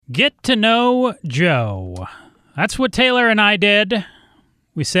Get to know Joe. That's what Taylor and I did.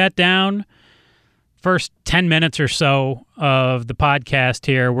 We sat down. First 10 minutes or so of the podcast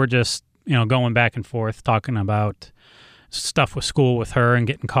here, we're just, going back and forth, talking about stuff with school with her and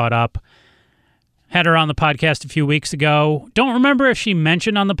getting caught up. Had her on the podcast a few weeks ago. Don't remember if she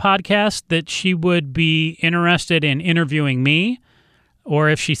mentioned on the podcast that she would be interested in interviewing me or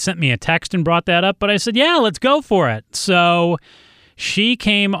if she sent me a text and brought that up, but I said, yeah, let's go for it. So she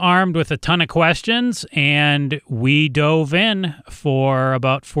came armed with a ton of questions, and we dove in for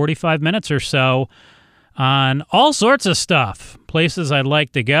about 45 minutes or so on all sorts of stuff. Places I'd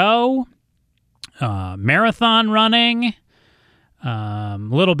like to go, marathon running, a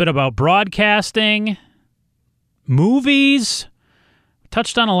little bit about broadcasting, movies.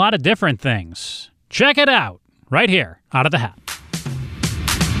 Touched on a lot of different things. Check it out right here, Out of the Hat.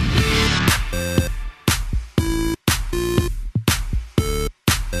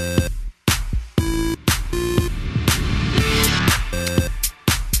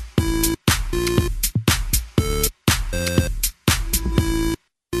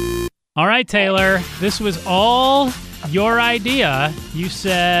 All right, Taylor, this was all your idea. You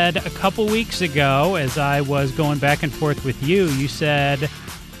said a couple weeks ago, as I was going back and forth with you, you said,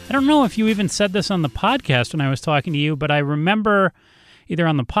 I don't know if you even said this on the podcast when I was talking to you, but I remember either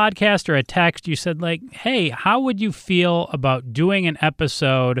on the podcast or a text, you said, hey, how would you feel about doing an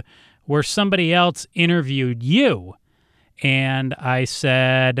episode where somebody else interviewed you? And I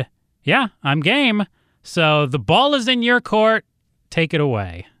said, yeah, I'm game. So the ball is in your court. Take it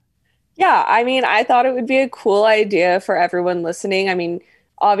away. Yeah, I thought it would be a cool idea for everyone listening.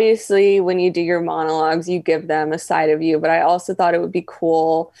 Obviously, when you do your monologues, you give them a side of you, but I also thought it would be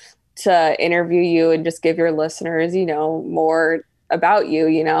cool to interview you and just give your listeners, more about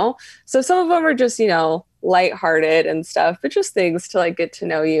you, So some of them are just, lighthearted and stuff, but just things to get to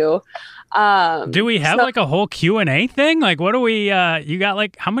know you. Do we have a whole Q&A thing? What do we, you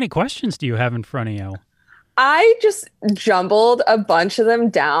got how many questions do you have in front of you? I just jumbled a bunch of them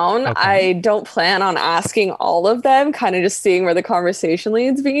down. Okay. I don't plan on asking all of them, kind of just seeing where the conversation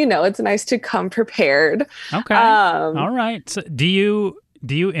leads. But, it's nice to come prepared. Okay. All right. So do you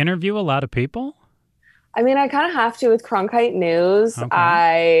interview a lot of people? I kind of have to with Cronkite News. Okay.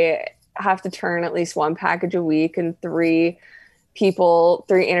 I have to turn at least one package a week and three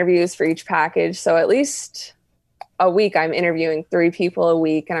interviews for each package. So at least a week I'm interviewing 3 people a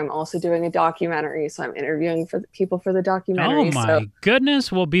week, and I'm also doing a documentary, so I'm interviewing for the people for the documentary. Oh my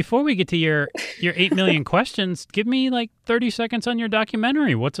goodness. Well, before we get to your 8 million questions, give me 30 seconds on your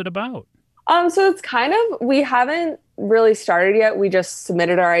documentary. What's it about? So it's we haven't really started yet. We just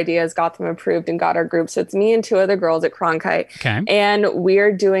submitted our ideas, got them approved, and got our group. So it's me and 2 other girls at Cronkite. Okay. And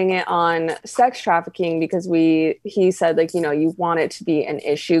we're doing it on sex trafficking because he said, you want it to be an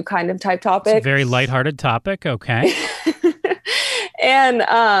issue kind of type topic. It's a very lighthearted topic. Okay. And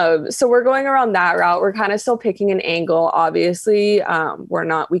so we're going around that route. We're kind of still picking an angle. Obviously,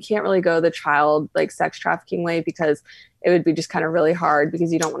 we can't really go the child sex trafficking way because it would be just kind of really hard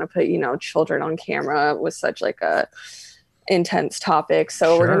because you don't want to put, children on camera with such a intense topic.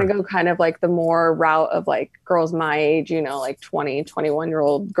 So Sure. We're going to go kind of the more route of girls my age, 20,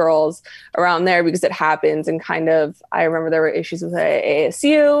 21-year-old girls around there because it happens. And I remember there were issues with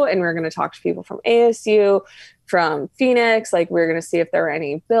ASU, and we're going to talk to people from ASU, from Phoenix. We're going to see if there are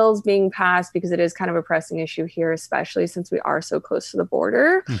any bills being passed because it is kind of a pressing issue here, especially since we are so close to the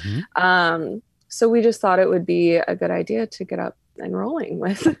border. Mm-hmm. So we just thought it would be a good idea to get up and rolling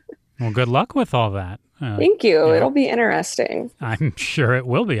with. Well, good luck with all that. Thank you. Yeah. It'll be interesting. I'm sure it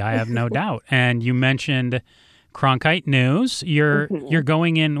will be. I have no doubt. And you mentioned Cronkite News. You're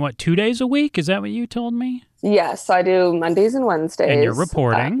going in, 2 days a week? Is that what you told me? Yes, I do Mondays and Wednesdays. And you're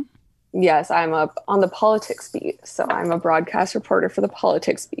reporting. Yes, I'm up on the politics beat. So I'm a broadcast reporter for the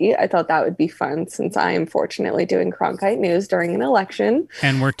politics beat. I thought that would be fun since I am fortunately doing Cronkite News during an election.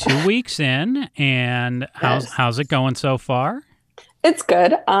 And we're 2 weeks in, and how's it going so far? It's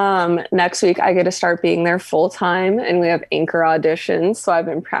good. Next week I get to start being there full time, and we have anchor auditions. So I've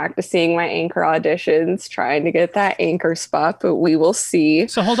been practicing my anchor auditions, trying to get that anchor spot, but we will see.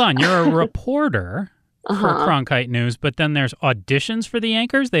 So hold on, you're a reporter for Cronkite News, but then there's auditions for the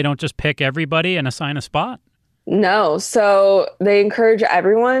anchors? They don't just pick everybody and assign a spot? No. So they encourage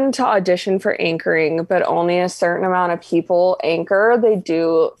everyone to audition for anchoring, but only a certain amount of people anchor. They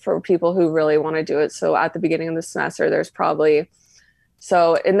do for people who really want to do it. So at the beginning of the semester,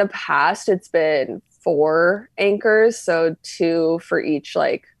 so in the past, it's been 4 anchors. So 2 for each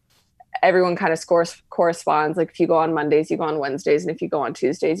everyone kind of corresponds. Like if you go on Mondays, you go on Wednesdays. And if you go on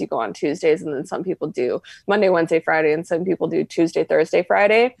Tuesdays, you go on Tuesdays. And then some people do Monday, Wednesday, Friday. And some people do Tuesday, Thursday,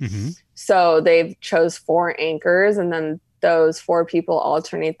 Friday. Mm-hmm. So they've chose 4 anchors. And then those 4 people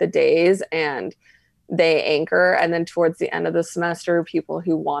alternate the days and they anchor. And then towards the end of the semester, people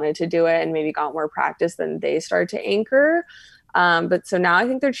who wanted to do it and maybe got more practice, then they start to anchor. But so now I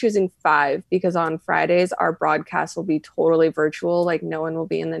think they're choosing 5 because on Fridays, our broadcast will be totally virtual. Like no one will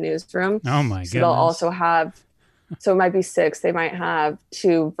be in the newsroom. Oh my goodness. They'll also have, so it might be 6. They might have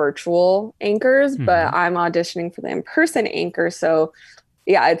 2 virtual anchors, but I'm auditioning for the in-person anchor. So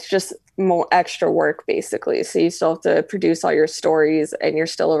yeah, it's just more extra work basically. So you still have to produce all your stories and you're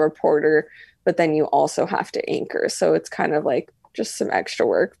still a reporter, but then you also have to anchor. So it's kind of like just some extra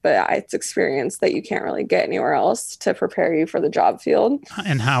work, but it's experience that you can't really get anywhere else to prepare you for the job field.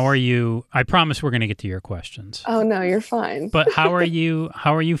 And how are you? I promise we're going to get to your questions. Oh no, you're fine. But how are you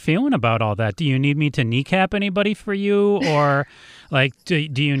feeling about all that? Do you need me to kneecap anybody for you, or like do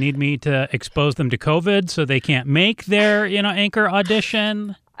you need me to expose them to COVID so they can't make their, anchor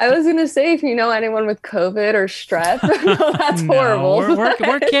audition? I was going to say, if you know anyone with COVID or strep, no, that's horrible.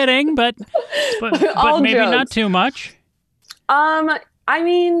 We're kidding, but maybe jokes. Not too much. I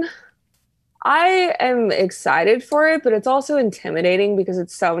mean, I am excited for it, but it's also intimidating because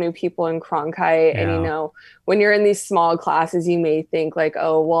it's so many people in Cronkite. Yeah. And, when you're in these small classes, you may think like,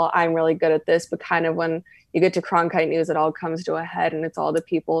 oh, well, I'm really good at this. But kind of when you get to Cronkite News, it all comes to a head. And it's all the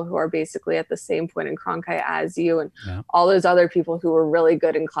people who are basically at the same point in Cronkite as you. And all those other people who were really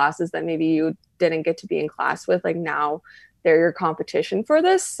good in classes that maybe you didn't get to be in class with, like now they're your competition for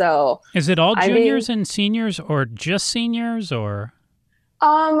this. So is it all juniors and seniors or just seniors or?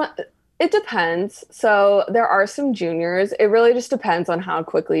 It depends. So there are some juniors. It really just depends on how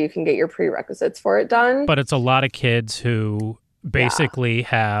quickly you can get your prerequisites for it done. But it's a lot of kids who basically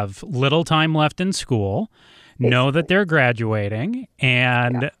have little time left in school, know that they're graduating,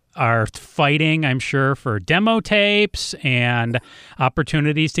 and are fighting, I'm sure, for demo tapes and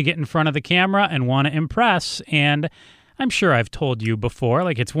opportunities to get in front of the camera and want to impress. And I'm sure I've told you before,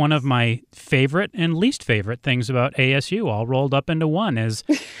 like it's one of my favorite and least favorite things about ASU all rolled up into one is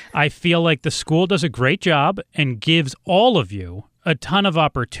I feel like the school does a great job and gives all of you a ton of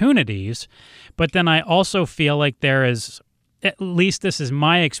opportunities. But then I also feel like there is, at least this is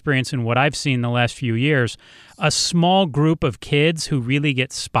my experience and what I've seen the last few years, a small group of kids who really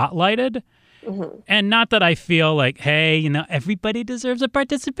get spotlighted. Mm-hmm. And not that I feel like, hey, everybody deserves a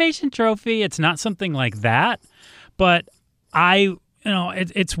participation trophy. It's not something like that. But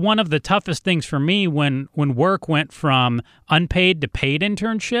it's one of the toughest things for me when work went from unpaid to paid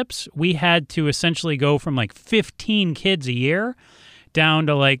internships. We had to essentially go from like 15 kids a year down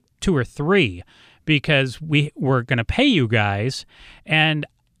to like 2 or 3 because we were going to pay you guys. And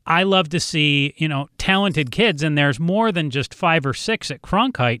I love to see, talented kids, and there's more than just 5 or 6 at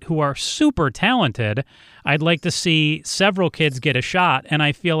Cronkite who are super talented. I'd like to see several kids get a shot, and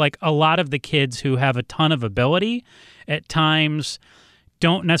I feel like a lot of the kids who have a ton of ability at times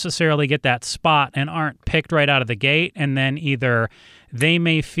don't necessarily get that spot and aren't picked right out of the gate, and then either they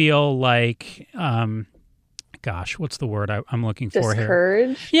may feel like, what's the word I'm looking for here?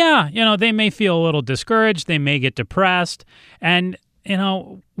 Discouraged? Yeah, they may feel a little discouraged, they may get depressed, and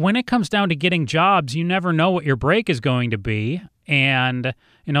when it comes down to getting jobs, you never know what your break is going to be. And,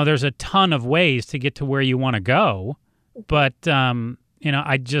 there's a ton of ways to get to where you want to go. But,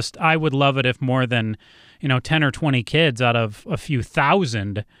 I would love it if more than, 10 or 20 kids out of a few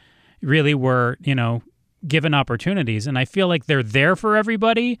thousand really were, given opportunities. And I feel like they're there for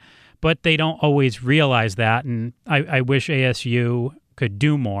everybody, but they don't always realize that. And I wish ASU could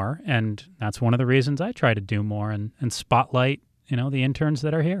do more. And that's one of the reasons I try to do more and spotlight the interns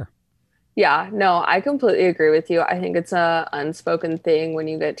that are here. Yeah, no, I completely agree with you. I think it's a unspoken thing when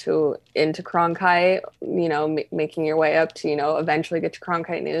you get into Cronkite, making your way up to, eventually get to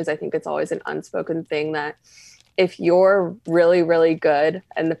Cronkite News. I think it's always an unspoken thing that if you're really, really good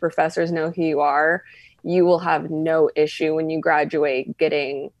and the professors know who you are, you will have no issue when you graduate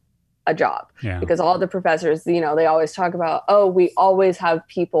getting a job. Yeah. Because all the professors, they always talk about, we always have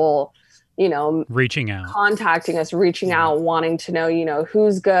people reaching out, contacting us, reaching out, wanting to know,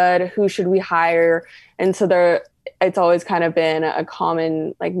 who's good, who should we hire. And so it's always kind of been a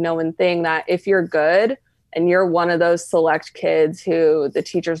common, known thing that if you're good and you're one of those select kids who the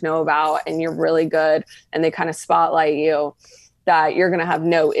teachers know about and you're really good and they kind of spotlight you, that you're going to have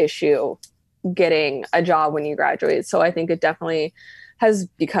no issue getting a job when you graduate. So I think it definitely has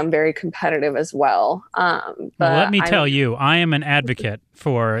become very competitive as well. But let me tell you, I am an advocate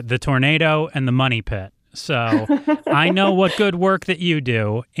for the tornado and the money pit. So I know what good work that you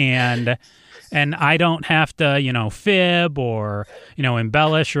do, and I don't have to, fib or,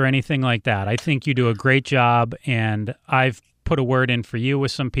 embellish or anything like that. I think you do a great job, and I've put a word in for you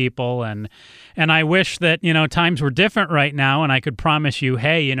with some people, and I wish that, times were different right now and I could promise you,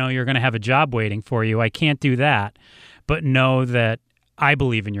 hey, you're going to have a job waiting for you. I can't do that, but know that I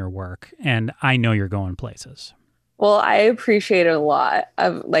believe in your work and I know you're going places. Well, I appreciate it a lot.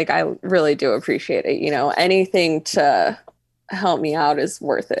 I really do appreciate it. Anything to help me out is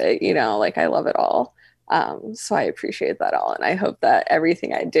worth it. I love it all. So I appreciate that all. And I hope that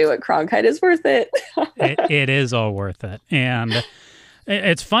everything I do at Cronkite is worth it. It is all worth it. And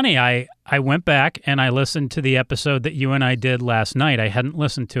it's funny. I went back and I listened to the episode that you and I did last night. I hadn't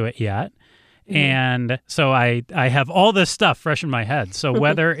listened to it yet. And so I have all this stuff fresh in my head. So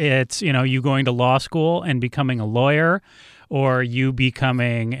whether it's, you going to law school and becoming a lawyer, or you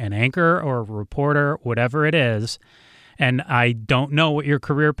becoming an anchor or a reporter, whatever it is, and I don't know what your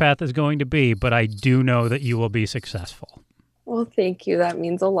career path is going to be, but I do know that you will be successful. Well, thank you. That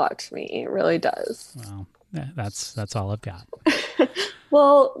means a lot to me. It really does. Well, that's all I've got.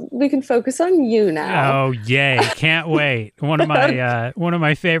 Well, we can focus on you now. Oh, yay. Can't wait. One of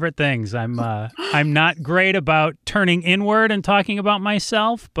my favorite things. I'm not great about turning inward and talking about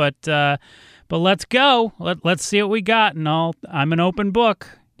myself, but let's go. Let's see what we got, and I'm an open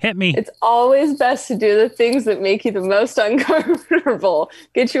book. Hit me. It's always best to do the things that make you the most uncomfortable.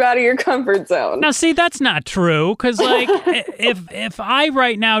 Get you out of your comfort zone. Now, see, that's not true, because, if I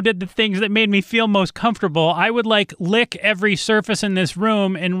right now did the things that made me feel most comfortable, I would, lick every surface in this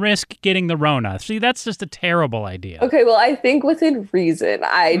room and risk getting the Rona. See, that's just a terrible idea. Okay, well, I think within reason,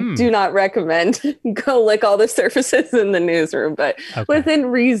 I do not recommend go lick all the surfaces in the newsroom, but within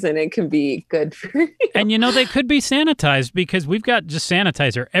reason, it can be good for you. And, they could be sanitized, because we've got just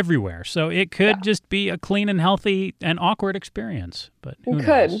sanitizer everywhere. So it could just be a clean and healthy and awkward experience. But who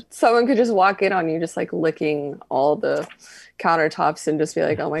knows? Someone could just walk in on you just licking all the countertops and just be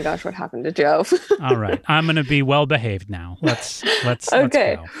like, oh my gosh, what happened to Joe? All right. I'm going to be well behaved now. Let's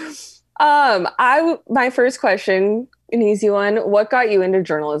okay. Go. My first question, an easy one. What got you into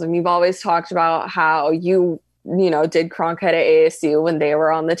journalism? You've always talked about how you did Cronkite at ASU when they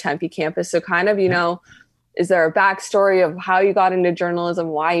were on the Tempe campus. So kind of, is there a backstory of how you got into journalism,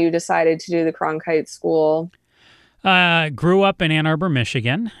 why you decided to do the Cronkite School? Grew up in Ann Arbor,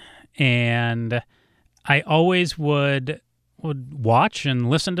 Michigan, and I always would watch and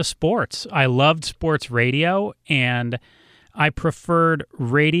listen to sports. I loved sports radio, and I preferred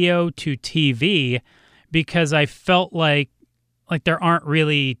radio to TV because I felt like there aren't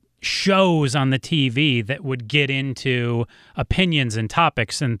really shows on the TV that would get into opinions and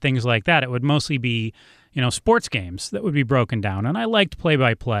topics and things like that. It would mostly be sports games that would be broken down. And I liked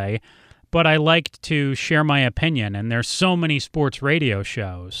play-by-play, but I liked to share my opinion. And there's so many sports radio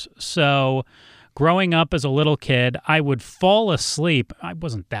shows. So growing up as a little kid, I would fall asleep. I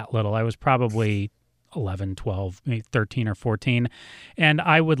wasn't that little. I was probably 11, 12, maybe 13 or 14. And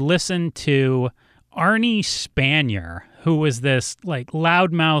I would listen to Arnie Spanier, who was this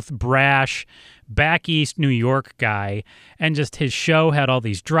loudmouth, brash, back east New York guy, and just his show had all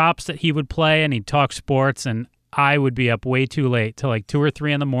these drops that he would play, and he'd talk sports, and I would be up way too late till 2 or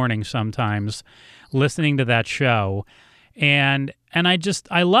 3 in the morning sometimes listening to that show. And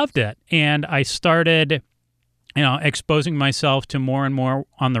I loved it. And I started, exposing myself to more and more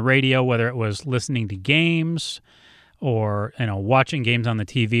on the radio, whether it was listening to games or, watching games on the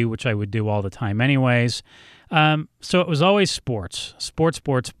TV, which I would do all the time anyways. So it was always sports.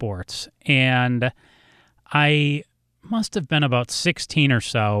 And I must have been about 16 or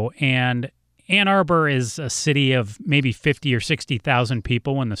so. And Ann Arbor is a city of maybe 50 or 60,000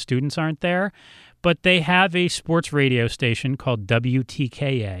 people when the students aren't there. But they have a sports radio station called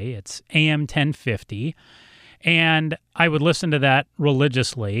WTKA. It's AM 1050. And I would listen to that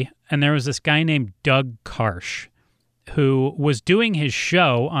religiously. And there was this guy named Doug Karsh who was doing his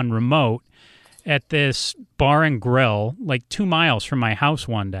show on remote at this bar and grill 2 miles from my house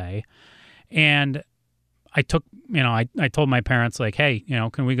one day. And I took, I told my parents hey,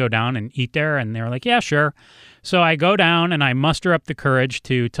 can we go down and eat there? And they were like, yeah, sure. So I go down and I muster up the courage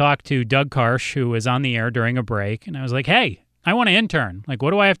to talk to Doug Karsh, who was on the air during a break. And I was like, hey, I want to intern.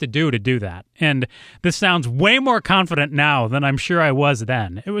 What do I have to do that? And this sounds way more confident now than I'm sure I was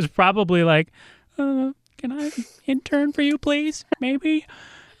then. It was probably can I intern for you, please? Maybe.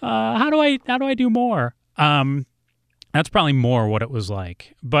 How do I do more? That's probably more what it was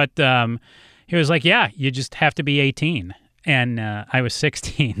like. But he was like, yeah, you just have to be 18. And I was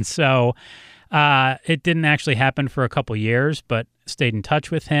 16. So it didn't actually happen for a couple years, but stayed in touch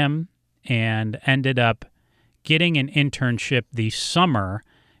with him. and ended up getting an internship the summer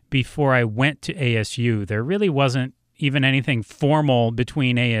before I went to ASU. There really wasn't even anything formal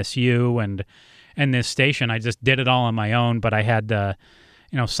between ASU and this station. I just did it all on my own, but I had to,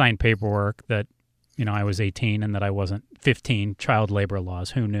 sign paperwork that, I was 18 and that I wasn't 15. Child labor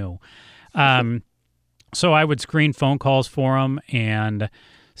laws, who knew? So I would screen phone calls for them and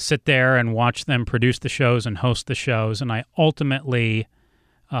sit there and watch them produce the shows and host the shows. And I ultimately,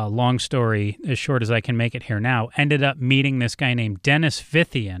 long story as short as I can make it here now, ended up meeting this guy named Dennis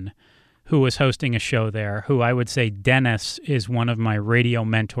Fithian, who was hosting a show there, who I would say Dennis is one of my radio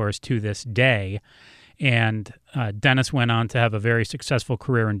mentors to this day. And Dennis went on to have a very successful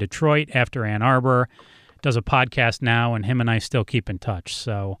career in Detroit after Ann Arbor, does a podcast now, and him and I still keep in touch.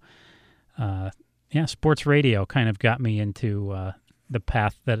 So, sports radio kind of got me into the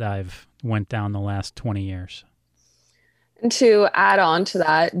path that I've went down the last 20 years. And to add on to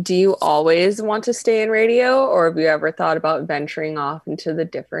that, do you always want to stay in radio, or have you ever thought about venturing off into the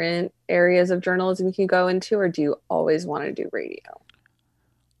different areas of journalism you can go into, or do you always want to do radio?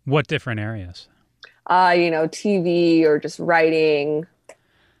 What different areas? TV or just writing.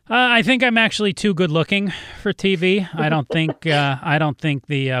 I think I'm actually too good looking for TV. I don't think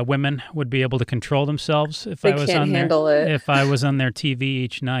the women would be able to control themselves if I was on if I was on their TV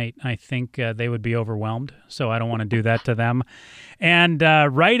each night. I think they would be overwhelmed. So I don't want to do that to them. And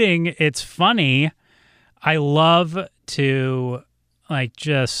writing, it's funny. I love to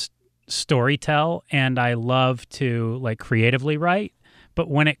just storytell, and I love to creatively write. But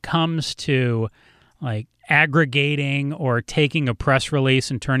when it comes to aggregating or taking a press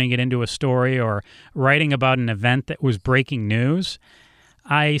release and turning it into a story, or writing about an event that was breaking news,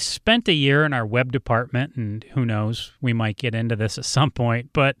 I spent a year in our web department, and who knows, we might get into this at some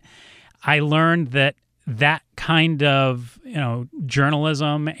point, but I learned that kind of,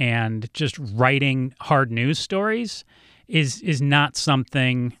 journalism and just writing hard news stories is not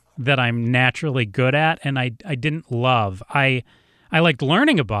something that I'm naturally good at, and I didn't love. I liked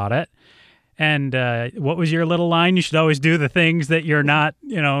learning about it. And what was your little line? You should always do the things that you're not,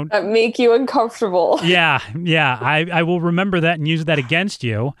 that make you uncomfortable. Yeah. I will remember that and use that against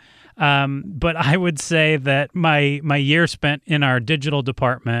you. But I would say that my year spent in our digital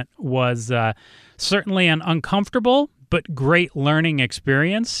department was certainly an uncomfortable but great learning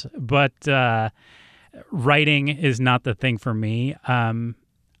experience. But writing is not the thing for me. I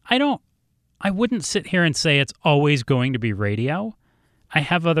wouldn't sit here and say it's always going to be radio. I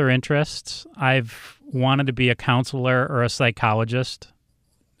have other interests. I've wanted to be a counselor or a psychologist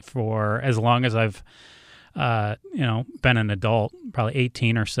for as long as I've, been an adult, probably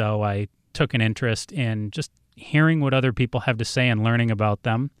 18 or so. I took an interest in just hearing what other people have to say and learning about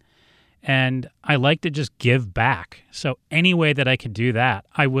them. And I like to just give back. So any way that I could do that,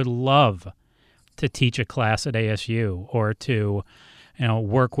 I would love to teach a class at ASU, or to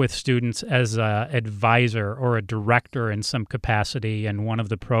work with students as an advisor or a director in some capacity in one of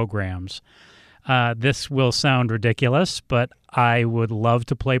the programs. This will sound ridiculous, but I would love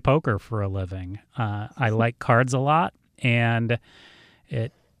to play poker for a living. I like cards a lot, and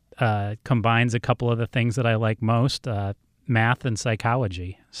it combines a couple of the things that I like most, math and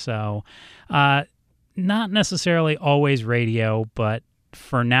psychology. So not necessarily always radio, but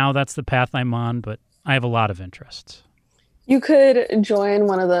for now that's the path I'm on, but I have a lot of interests. You could join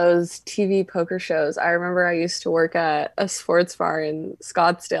one of those TV poker shows. I remember I used to work at a sports bar in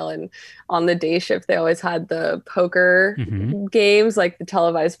Scottsdale, and on the day shift, they always had the poker games, like the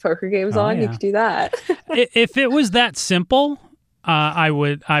televised poker games on. Yeah. You could do that. If it was that simple, I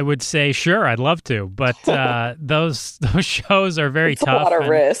would say, sure, I'd love to. But those shows are very tough. A lot of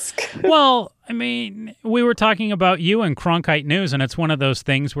risk. Well, I mean, we were talking about you and Cronkite News, and it's one of those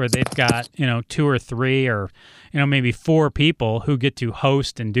things where they've got, 2 or 3 or, maybe 4 people who get to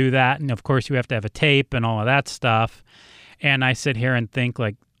host and do that. And of course you have to have a tape and all of that stuff. And I sit here and think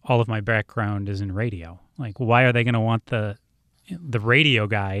all of my background is in radio. Why are they going to want the radio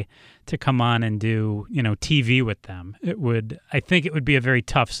guy to come on and do, TV with them? I think it would be a very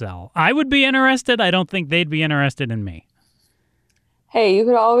tough sell. I would be interested. I don't think they'd be interested in me. Hey, you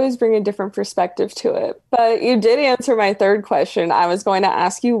could always bring a different perspective to it. But you did answer my third question. I was going to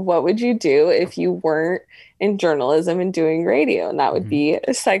ask you, what would you do if you weren't in journalism and doing radio? And that would be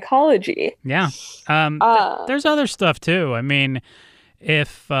psychology. Yeah. There's other stuff too. I mean,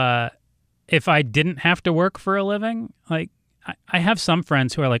 if I didn't have to work for a living, I have some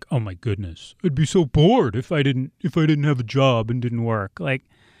friends who are like, oh my goodness, I'd be so bored if I didn't have a job and didn't work.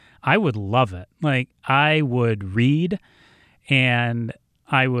 I would love it. I would read, and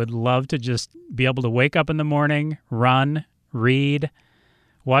I would love to just be able to wake up in the morning, run, read,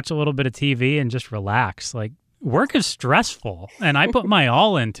 watch a little bit of TV, and just relax. Like, work is stressful, and I put my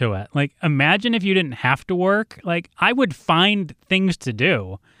all into it. Like, imagine if you didn't have to work. Like, I would find things to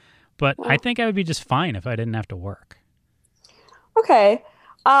do, but I think I would be just fine if I didn't have to work. Okay.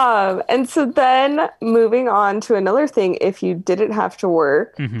 And so then moving on to another thing, if you didn't have to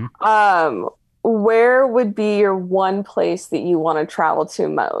work, where would be your one place that you want to travel to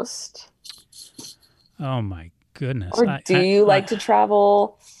most? Oh my goodness. Or do you like to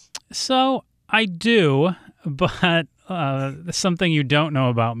travel? So I do, but something you don't know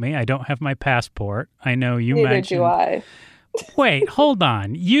about me, I don't have my passport. I know you Neither mentioned. do I. Wait, hold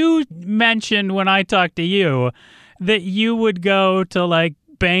on. You mentioned when I talked to you that you would go to like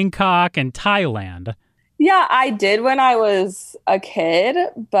Bangkok and Thailand. Yeah, I did when I was a kid,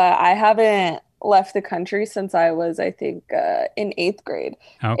 but I haven't left the country since I was, I think, in 8th grade.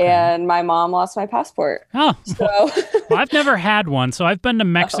 Okay. And my mom lost my passport. Oh, So well, I've never had one. So I've been to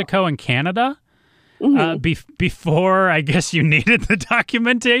Mexico and Canada before I guess you needed the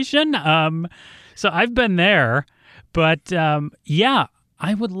documentation. So I've been there. But yeah,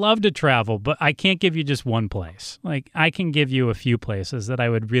 I would love to travel, but I can't give you just one place. Like, I can give you a few places that I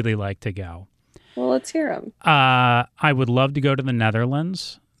would really like to go. Well, let's hear them. I would love to go to the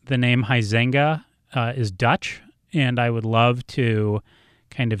Netherlands. The name Huizenga is Dutch, and I would love to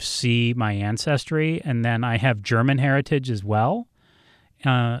kind of see my ancestry. And then I have German heritage as well.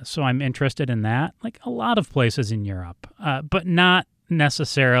 So I'm interested in that. Like a lot of places in Europe, but not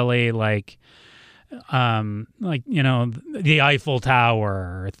necessarily like the Eiffel Tower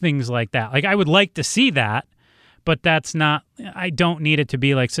or things like that. Like, I would like to see that, but that's not, I don't need it to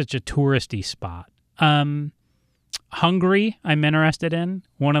be like such a touristy spot. Hungary, I'm interested in.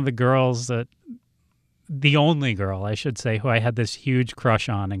 One of the girls the only girl, I should say, who I had this huge crush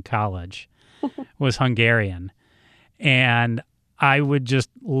on in college was Hungarian. And I would just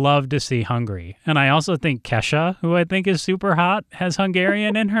love to see Hungary. And I also think Kesha, who I think is super hot, has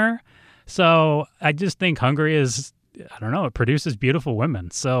Hungarian in her. So I just think Hungary is, I don't know, it produces beautiful women.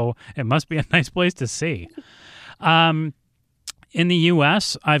 So it must be a nice place to see. In the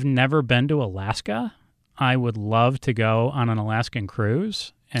U.S., I've never been to Alaska. I would love to go on an Alaskan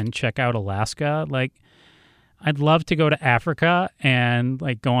cruise and check out Alaska. Like, I'd love to go to Africa and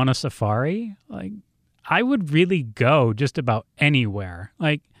like go on a safari. Like, I would really go just about anywhere.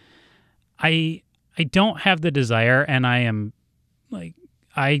 Like, I don't have the desire, and I am like,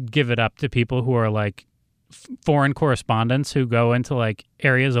 I give it up to people who are like foreign correspondents who go into like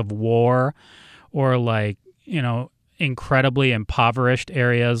areas of war or like, incredibly impoverished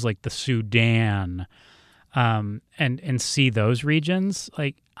areas like the Sudan, and see those regions.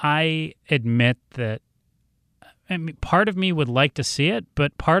 Like, I admit that, I mean, part of me would like to see it,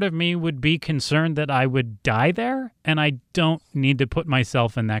 but part of me would be concerned that I would die there, and I don't need to put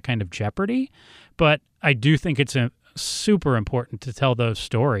myself in that kind of jeopardy. But I do think it's super important to tell those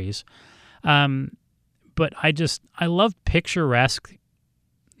stories. But I love picturesque,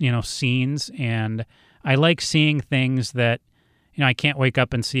 scenes, and I like seeing things that, I can't wake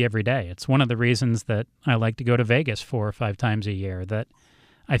up and see every day. It's one of the reasons that I like to go to Vegas 4 or 5 times a year, that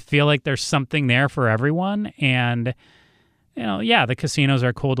I feel like there's something there for everyone. And, the casinos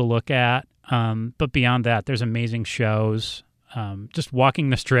are cool to look at. But beyond that, there's amazing shows. Just walking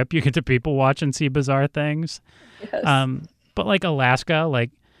the strip, you get to people watch and see bizarre things. Yes. But like Alaska,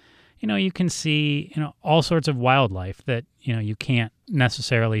 like, you can see, all sorts of wildlife that, you can't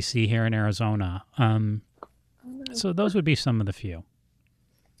necessarily see here in Arizona. So those would be some of the few.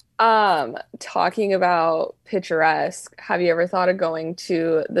 Talking about picturesque, have you ever thought of going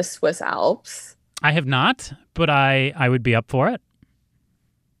to the Swiss Alps? I have not, but I would be up for it.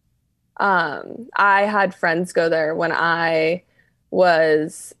 I had friends go there when I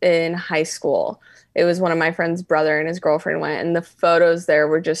was in high school. It was one of my friend's brother and his girlfriend went, and the photos there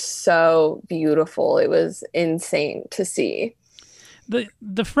were just so beautiful. It was insane to see.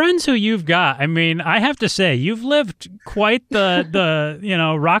 The friends who you've got, I mean, I have to say, you've lived quite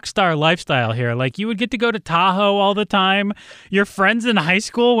the rock star lifestyle here. Like, you would get to go to Tahoe all the time. Your friends in high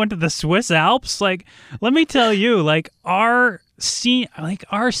school went to the Swiss Alps. Like, let me tell you, like our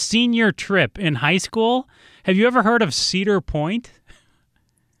senior trip in high school. Have you ever heard of Cedar Point?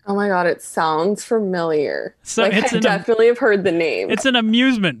 Oh my God, it sounds familiar. So I definitely have heard the name. It's an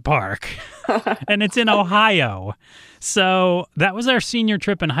amusement park, and it's in Ohio. So that was our senior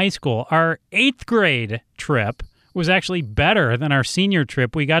trip in high school. Our 8th grade trip was actually better than our senior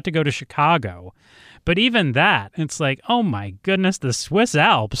trip. We got to go to Chicago. But even that, it's like, oh my goodness, the Swiss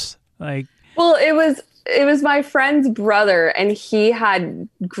Alps. Like, well, It was my friend's brother, and he had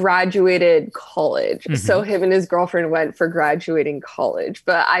graduated college. Mm-hmm. So him and his girlfriend went for graduating college.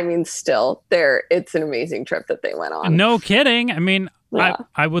 But I mean, still, it's an amazing trip that they went on. No kidding. I mean, Yeah.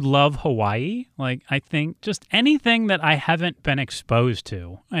 I would love Hawaii. Like, I think just anything that I haven't been exposed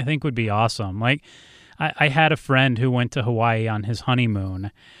to, I think would be awesome. Like, I had a friend who went to Hawaii on his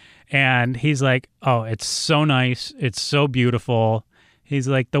honeymoon, and he's like, oh, it's so nice. It's so beautiful. He's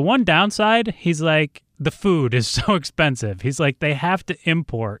like, the one downside, he's like, the food is so expensive. He's like, they have to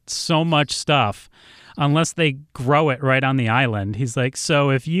import so much stuff unless they grow it right on the island. He's like,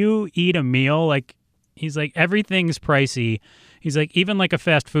 so if you eat a meal, like, he's like, everything's pricey. He's like, even like a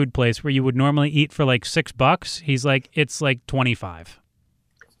fast food place where you would normally eat for like $6, he's like, it's like 25.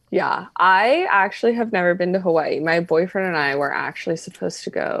 Yeah, I actually have never been to Hawaii. My boyfriend and I were actually supposed to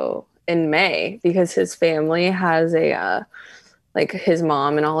go in May because his family has like his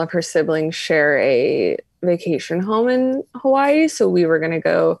mom and all of her siblings share a vacation home in Hawaii. So we were going to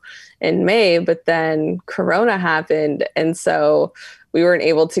go in May, but then Corona happened. And so we weren't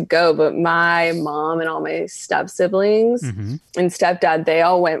able to go, but my mom and all my step siblings Mm-hmm. and stepdad, they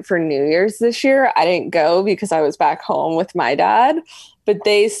all went for New Year's this year. I didn't go because I was back home with my dad, but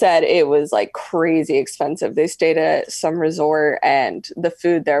they said it was like crazy expensive. They stayed at some resort and the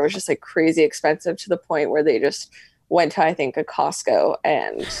food there was just like crazy expensive to the point where they just went to, I think, a Costco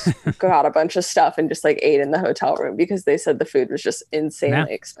and got a bunch of stuff and just like ate in the hotel room because they said the food was just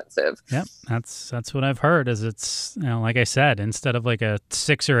insanely expensive. Yep, that's what I've heard. Is it's, you know, like I said, instead of like a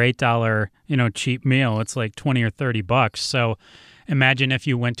 $6 or $8 cheap meal, it's like $20 or $30. So imagine if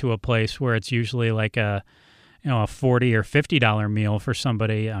you went to a place where it's usually like a $40 or $50 meal for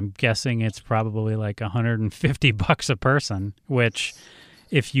somebody. I'm guessing it's probably like $150 a person, which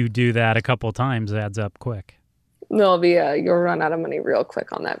if you do that a couple times adds up quick. You'll run out of money real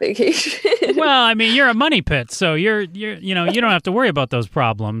quick on that vacation. Well, I mean, you're a money pit, so you don't have to worry about those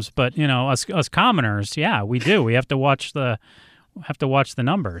problems. But us commoners, yeah, we do. We have to watch the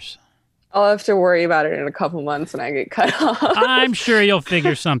numbers. I'll have to worry about it in a couple months when I get cut off. I'm sure you'll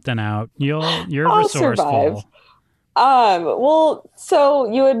figure something out. You're I'll resourceful. survive. Well,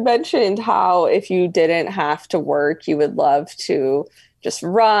 so you had mentioned how if you didn't have to work, you would love to just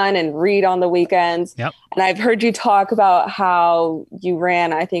run and read on the weekends. Yep. And I've heard you talk about how you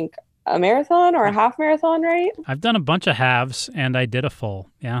ran, I think, a marathon or a half marathon, right? I've done a bunch of halves and I did a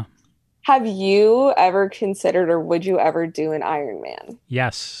full. Yeah. Have you ever considered or would you ever do an Ironman?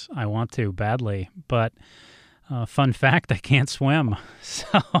 Yes, I want to badly, but fun fact, I can't swim.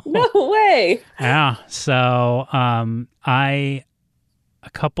 So No way. yeah. So a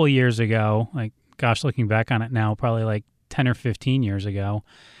couple years ago, like, gosh, looking back on it now, probably like 10 or 15 years ago,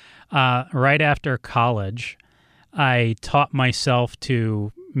 right after college, I taught myself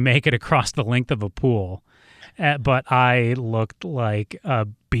to make it across the length of a pool, but I looked like a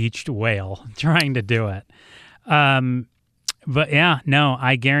beached whale trying to do it. But yeah, no,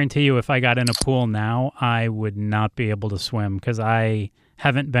 I guarantee you if I got in a pool now, I would not be able to swim because I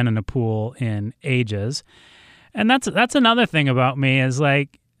haven't been in a pool in ages. And that's another thing about me is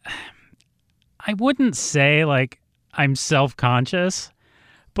like, I wouldn't say like I'm self-conscious,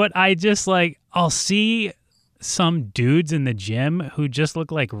 but I just like, I'll see some dudes in the gym who just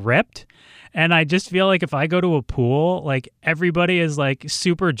look like ripped. And I just feel like if I go to a pool, like everybody is like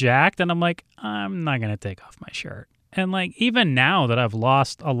super jacked and I'm like, I'm not going to take off my shirt. And like, even now that I've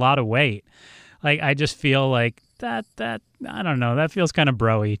lost a lot of weight, like, I just feel like that, I don't know, that feels kind of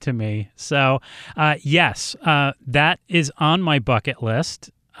bro-y to me. So, yes, that is on my bucket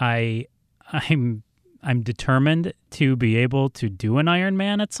list. I'm determined to be able to do an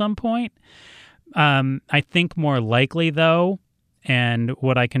Ironman at some point. I think more likely, though, and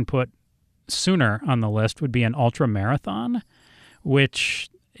what I can put sooner on the list would be an ultra marathon, which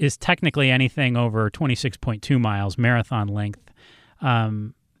is technically anything over 26.2 miles marathon length.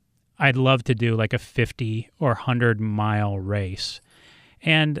 I'd love to do like a 50 or 100-mile race.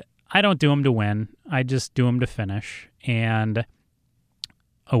 And I don't do them to win. I just do them to finish. And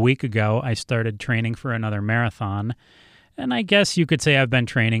a week ago, I started training for another marathon. And I guess you could say I've been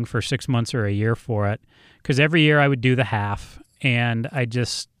training for 6 months or a year for it, because every year I would do the half. And I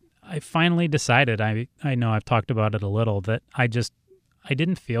finally decided, I know I've talked about it a little, that I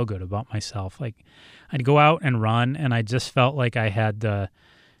didn't feel good about myself. Like, I'd go out and run, and I just felt like I had to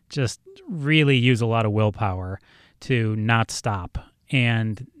just really use a lot of willpower to not stop.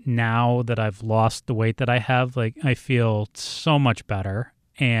 And now that I've lost the weight that I have, like, I feel so much better.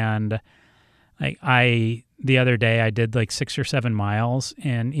 And like, the other day I did like 6 or 7 miles,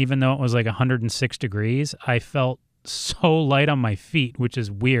 and even though it was like 106 degrees, I felt so light on my feet, which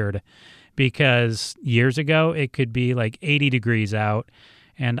is weird because years ago it could be like 80 degrees out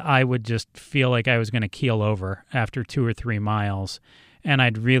and I would just feel like I was going to keel over after 2 or 3 miles and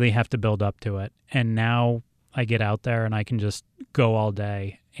I'd really have to build up to it. And now I get out there and I can just go all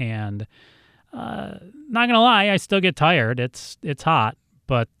day. And not going to lie, I still get tired. It's hot,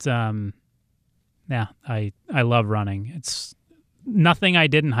 but yeah, I love running. It's nothing I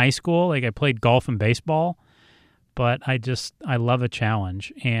did in high school. Like I played golf and baseball, but I love a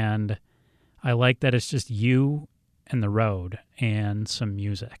challenge. And I like that it's just you and the road and some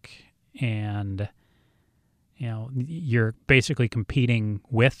music. And, you know, you're basically competing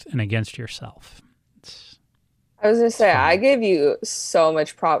with and against yourself. I was going to say, I give you so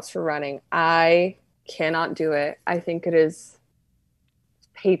much props for running. I cannot do it. I think it is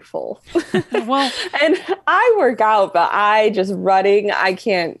painful. Well, and I work out, but running, I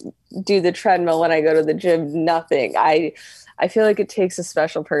can't do the treadmill when I go to the gym, nothing. I feel like it takes a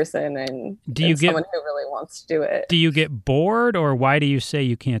special person and someone who really wants to do it. Do you get bored, or why do you say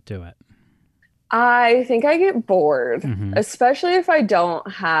you can't do it? I think I get bored, especially if I don't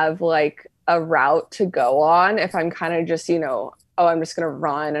have like a route to go on. If I'm kind of just, I'm just going to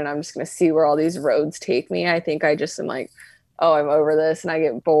run and I'm just going to see where all these roads take me. I think I just am like, oh, I'm over this, and I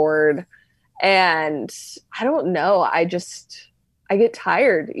get bored. And I don't know. I get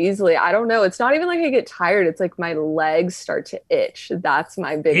tired easily. I don't know. It's not even like I get tired. It's like my legs start to itch. That's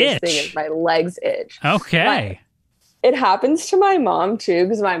my biggest thing, is my legs itch. Okay. It happens to my mom too,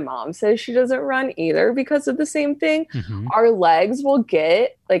 because my mom says she doesn't run either because of the same thing. Our legs will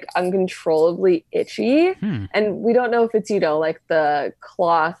get like uncontrollably itchy. And we don't know if it's, like the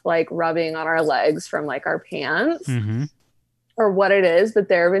cloth like rubbing on our legs from like our pants or what it is. But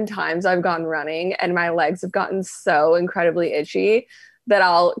there have been times I've gone running and my legs have gotten so incredibly itchy that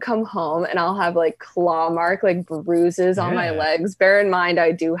I'll come home and I'll have like claw mark, like bruises on my legs. Bear in mind,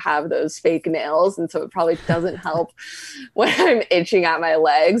 I do have those fake nails. And so it probably doesn't help when I'm itching at my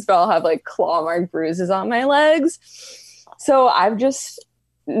legs, but I'll have like claw mark bruises on my legs. So I've just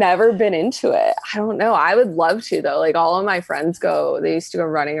never been into it. I don't know. I would love to though. Like all of my friends they used to go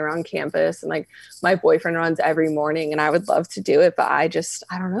running around campus, and like my boyfriend runs every morning, and I would love to do it, but I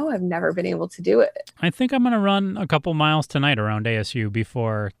don't know. I've never been able to do it. I think I'm going to run a couple miles tonight around ASU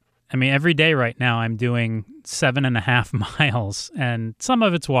every day right now I'm doing 7.5 miles, and some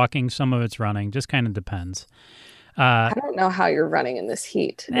of it's walking, some of it's running, just kind of depends. I don't know how you're running in this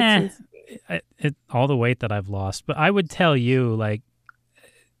heat. All the weight that I've lost, but I would tell you, like,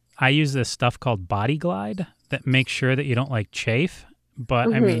 I use this stuff called Body Glide that makes sure that you don't like chafe.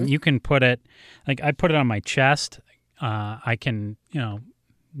 But I mean, you can put it, like I put it on my chest. I can,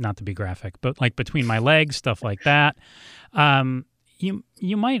 not to be graphic, but like between my legs, stuff like that.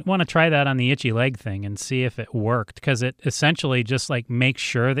 You might want to try that on the itchy leg thing and see if it worked, because it essentially just like makes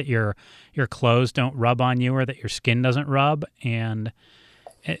sure that your clothes don't rub on you or that your skin doesn't rub. And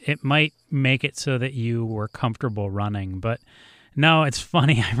it might make it so that you were comfortable running. But no, it's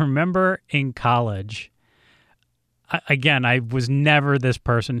funny. I remember in college, I was never this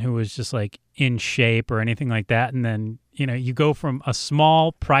person who was just like in shape or anything like that. And then, you go from a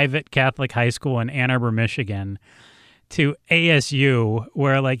small private Catholic high school in Ann Arbor, Michigan to ASU,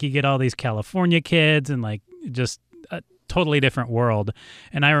 where like you get all these California kids and like just a totally different world.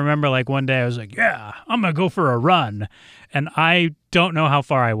 And I remember like one day I was like, yeah, I'm going to go for a run. And I don't know how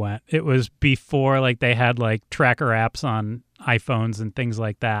far I went. It was before like they had like tracker apps on iPhones and things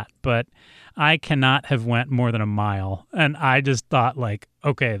like that, but I cannot have went more than a mile. And I just thought like,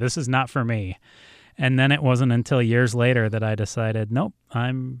 okay, this is not for me. And then it wasn't until years later that I decided, nope,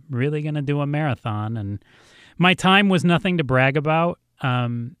 I'm really going to do a marathon. And my time was nothing to brag about.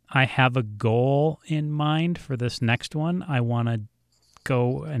 I have a goal in mind for this next one. I want to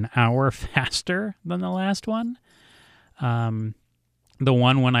go an hour faster than the last one. The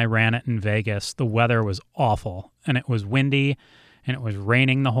one when I ran it in Vegas, the weather was awful, and it was windy, and it was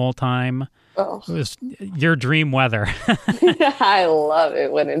raining the whole time. Oh. It was your dream weather. I love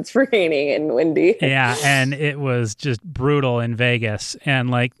it when it's raining and windy. Yeah, and it was just brutal in Vegas. And,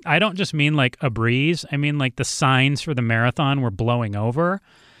 like, I don't just mean, like, a breeze. I mean, like, the signs for the marathon were blowing over.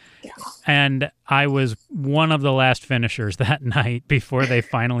 Yeah. And I was one of the last finishers that night before they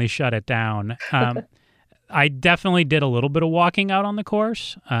finally shut it down. I definitely did a little bit of walking out on the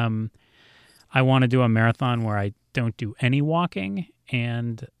course. I want to do a marathon where I don't do any walking,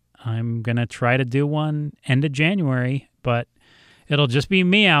 and I'm going to try to do one end of January, but it'll just be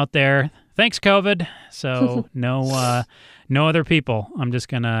me out there. Thanks, COVID. So no other people. I'm just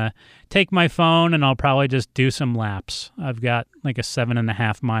going to take my phone, and I'll probably just do some laps. I've got like a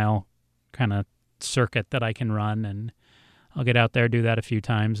 7.5 mile kind of circuit that I can run, and I'll get out there, do that a few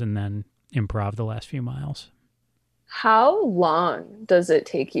times, and then improv the last few miles. How long does it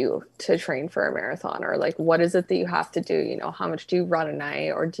take you to train for a marathon? Or like, what is it that you have to do? You know, how much do you run a night?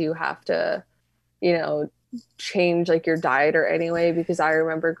 Or do you have to, you know, change like your diet or anyway? Because I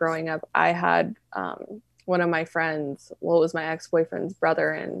remember growing up, I had one of my friends, well, it was my ex-boyfriend's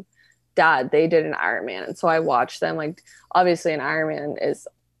brother and dad, they did an Ironman. And so I watched them. Like, obviously an Ironman is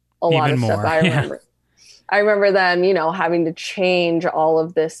a lot Even of more, stuff. I remember them, you know, having to change all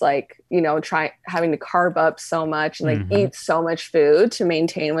of this, like, you know, having to carb up so much and like eat so much food to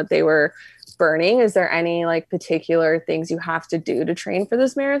maintain what they were burning. Is there any like particular things you have to do to train for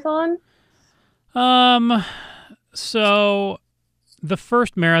this marathon? So the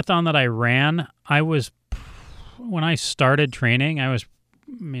first marathon that I ran, when I started training,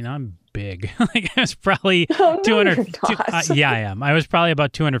 I'm big. Like I was probably 200. Yeah, I am. I was probably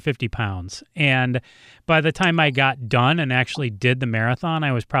about 250 pounds. And by the time I got done and actually did the marathon,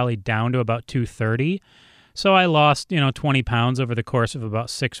 I was probably down to about 230. So I lost, 20 pounds over the course of about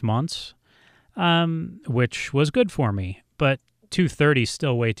 6 months, which was good for me. But 230 is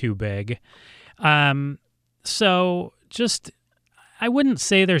still way too big. So just, I wouldn't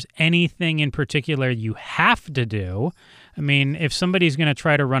say there's anything in particular you have to do. I mean, if somebody's going to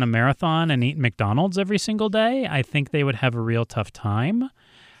try to run a marathon and eat McDonald's every single day, I think they would have a real tough time.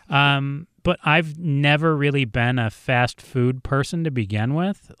 But I've never really been a fast food person to begin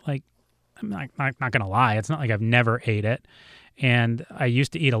with. Like, I'm not going to lie. It's not like I've never ate it. And I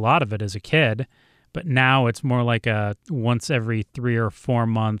used to eat a lot of it as a kid, but now it's more like a once every 3 or 4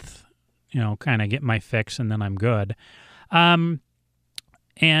 month, kind of get my fix and then I'm good.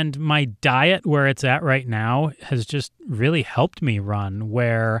 And my diet where it's at right now has just really helped me run,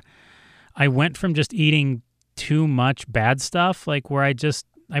 where I went from just eating too much bad stuff, like where I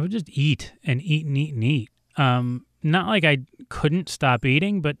would just eat and eat and eat and eat. Not like I couldn't stop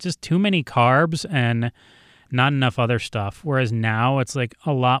eating, but just too many carbs and not enough other stuff. Whereas now it's like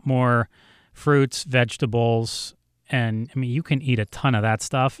a lot more fruits, vegetables, and I mean, you can eat a ton of that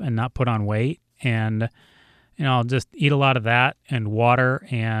stuff and not put on weight. And I'll just eat a lot of that and water.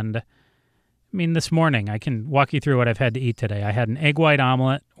 And I mean, this morning, I can walk you through what I've had to eat today. I had an egg white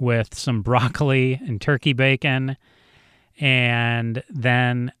omelet with some broccoli and turkey bacon. And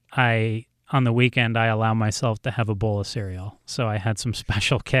then on the weekend, I allow myself to have a bowl of cereal. So I had some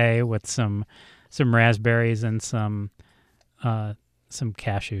Special K with some raspberries and some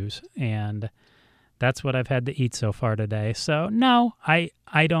cashews. And that's what I've had to eat so far today. So no, I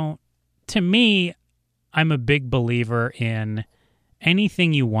don't, to me, I'm a big believer in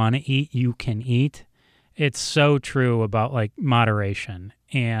anything you want to eat, you can eat. It's so true about like moderation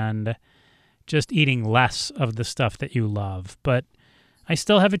and just eating less of the stuff that you love. But I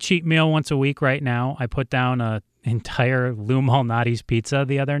still have a cheat meal once a week right now. I put down an entire Lou Malnati's pizza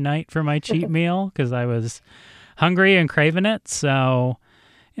the other night for my cheat meal because I was hungry and craving it. So,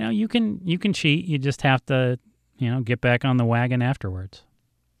 you can cheat. You just have to, get back on the wagon afterwards.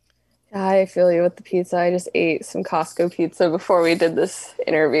 I feel you with the pizza. I just ate some Costco pizza before we did this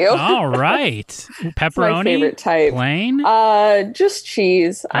interview. All right. Pepperoni? It's my favorite type. Plain? Just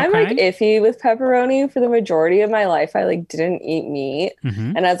cheese. Okay. I'm like iffy with pepperoni for the majority of my life. I like didn't eat meat.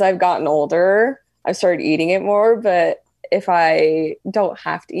 Mm-hmm. And as I've gotten older, I've started eating it more. But if I don't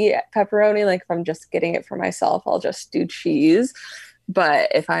have to eat pepperoni, like if I'm just getting it for myself, I'll just do cheese. But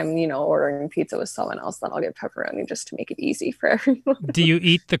if I'm, ordering pizza with someone else, then I'll get pepperoni just to make it easy for everyone. Do you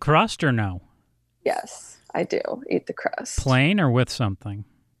eat the crust or no? Yes, I do eat the crust. Plain or with something?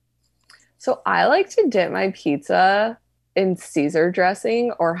 So I like to dip my pizza in Caesar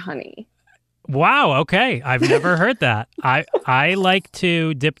dressing or honey. Wow, okay. I've never heard that. I like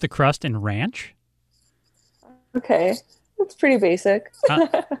to dip the crust in ranch. Okay. That's pretty basic.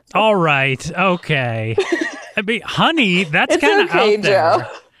 All right. Okay. I mean, honey, that's kind of okay, out there. Joe.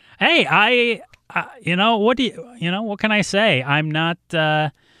 Hey, what can I say? I'm not,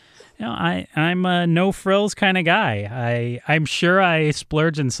 I'm a no frills kind of guy. I'm sure I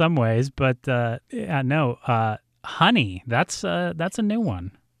splurge in some ways, but honey, that's a new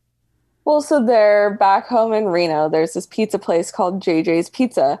one. Well, so there, back home in Reno, there's this pizza place called JJ's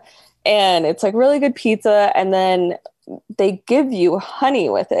Pizza, and it's like really good pizza. And then they give you honey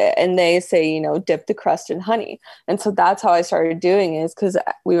with it, and they say, dip the crust in honey. And so that's how I started doing it, is because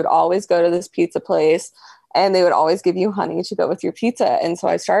we would always go to this pizza place and they would always give you honey to go with your pizza. And so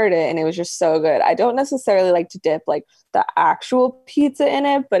I started it, and it was just so good. I don't necessarily like to dip like the actual pizza in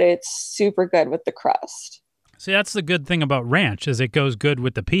it, but it's super good with the crust. See, that's the good thing about ranch, is it goes good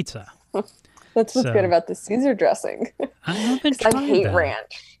with the pizza. That's what's good about the Caesar dressing. I haven't tried I hate that.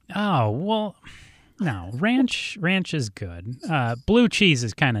 ranch. Oh, well, No, ranch is good. Blue cheese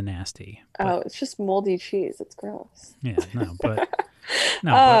is kind of nasty. Oh, it's just moldy cheese. It's gross. Yeah, but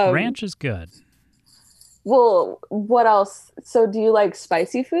ranch is good. Well, what else? So do you like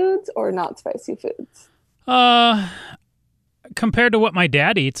spicy foods or not spicy foods? Compared to what my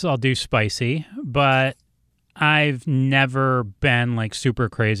dad eats, I'll do spicy, but I've never been like super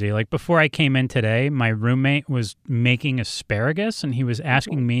crazy. Like before I came in today, my roommate was making asparagus and he was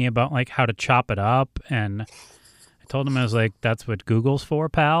asking me about like how to chop it up, and I told him, I was like, that's what Google's for,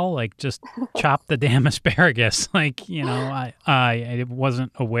 pal. Like just chop the damn asparagus. Like, I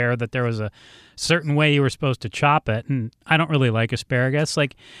wasn't aware that there was a certain way you were supposed to chop it, and I don't really like asparagus.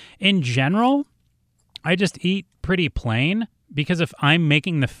 Like in general, I just eat pretty plain because if I'm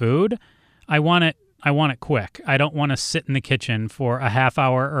making the food, I want it quick. I don't want to sit in the kitchen for a half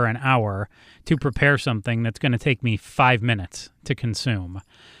hour or an hour to prepare something that's going to take me 5 minutes to consume.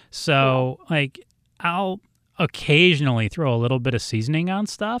 So, like, I'll occasionally throw a little bit of seasoning on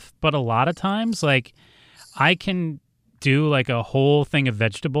stuff, but a lot of times, like, I can do like a whole thing of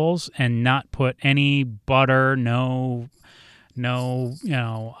vegetables and not put any butter, no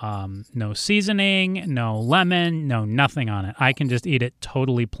seasoning, no lemon, no nothing on it. I can just eat it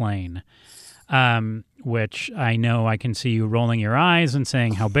totally plain. Which I know I can see you rolling your eyes and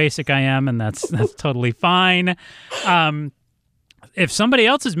saying how basic I am, and that's totally fine. If somebody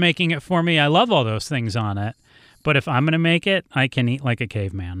else is making it for me, I love all those things on it. But if I'm going to make it, I can eat like a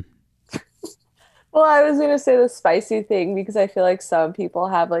caveman. Well, I was going to say the spicy thing because I feel like some people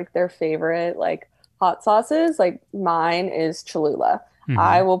have like their favorite like hot sauces. Like mine is Cholula. Mm-hmm.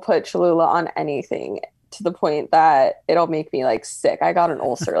 I will put Cholula on anything to the point that it'll make me like sick. I got an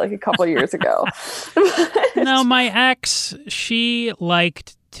ulcer like a couple years ago. No, my ex, she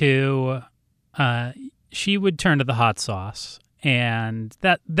liked to, she would turn to the hot sauce, and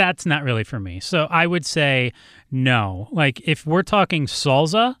that's not really for me. So I would say no. Like if we're talking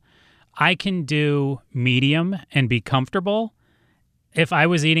salsa, I can do medium and be comfortable. If I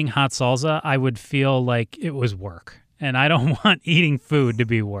was eating hot salsa, I would feel like it was work, and I don't want eating food to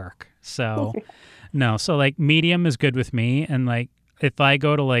be work. So no, so like medium is good with me, and like if I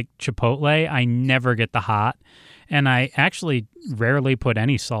go to like Chipotle, I never get the hot, and I actually rarely put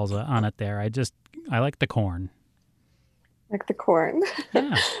any salsa on it there. I like the corn. Like the corn.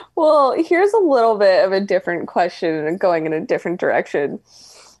 Yeah. Well, here's a little bit of a different question and going in a different direction.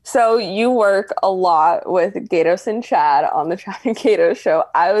 So you work a lot with Gatos and Chad on the Chad and Gatos show.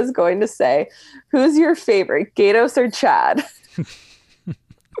 I was going to say, who's your favorite, Gatos or Chad?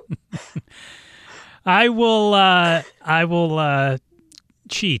 I will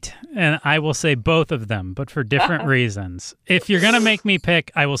cheat, and I will say both of them, but for different reasons. If you're going to make me pick,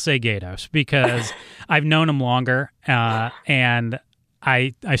 I will say Gatos because I've known him longer, and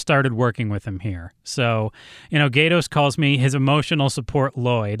I started working with him here. So, Gatos calls me his emotional support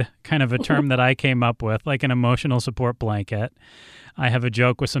Lloyd, kind of a term that I came up with, like an emotional support blanket. I have a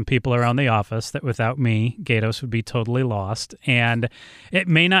joke with some people around the office that without me, Gatos would be totally lost. And it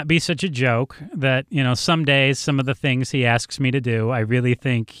may not be such a joke that, some days, some of the things he asks me to do, I really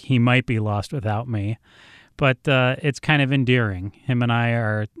think he might be lost without me. But it's kind of endearing. Him and I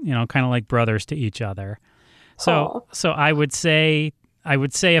are, kind of like brothers to each other. So I would say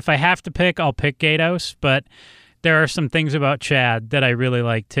if I have to pick, I'll pick Gatos, but there are some things about Chad that I really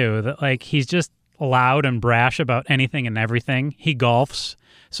like too. That like he's just loud and brash about anything and everything. He golfs,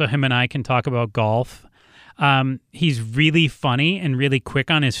 so him and I can talk about golf. He's really funny and really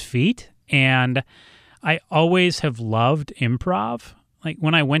quick on his feet, and I always have loved improv. Like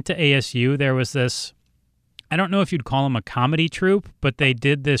when I went to ASU, there was this, I don't know if you'd call them a comedy troupe, but they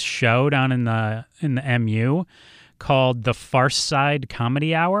did this show down in the MU called the Farce Side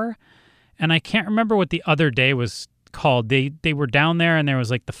Comedy Hour, and I can't remember what the other day was called. They were down there, and there was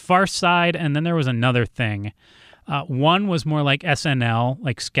like the Farce Side, and then there was another thing. One was more like SNL,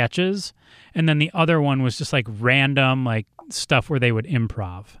 like sketches, and then the other one was just like random like stuff where they would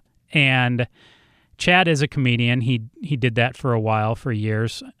improv. And Chad is a comedian. He did that for a while, for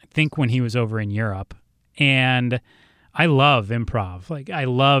years, I think when he was over in Europe. And I love improv. Like I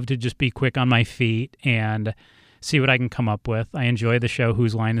love to just be quick on my feet and see what I can come up with. I enjoy the show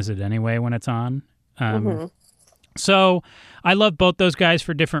Whose Line Is It Anyway when it's on. So I love both those guys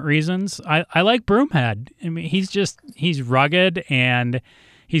for different reasons. I like Broomhead. I mean, he's rugged and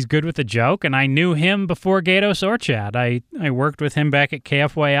he's good with a joke. And I knew him before Gatos or Chad. I worked with him back at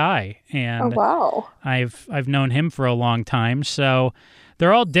KFYI. And wow. I've known him for a long time. So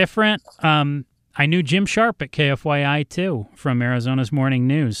they're all different. I knew Jim Sharp at KFYI too from Arizona's Morning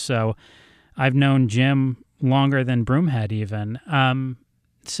News. So I've known Jim longer than Broomhead even.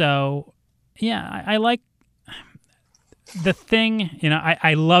 So yeah, I like the thing,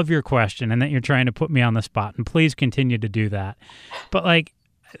 I love your question and that you're trying to put me on the spot, and please continue to do that. But like,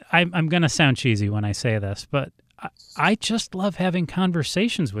 I'm going to sound cheesy when I say this, but I just love having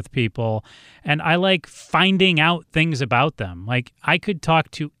conversations with people, and I like finding out things about them. Like, I could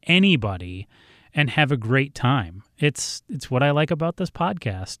talk to anybody and have a great time. It's what I like about this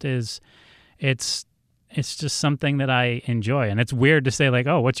podcast is it's just something that I enjoy. And it's weird to say like,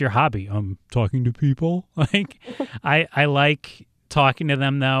 oh, what's your hobby? Talking to people. Like, I like talking to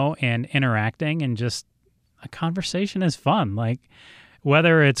them though, and interacting, and just a conversation is fun. Like,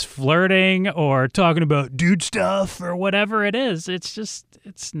 whether it's flirting or talking about dude stuff or whatever it is,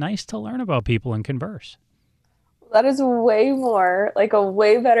 it's nice to learn about people and converse. That is way more, like a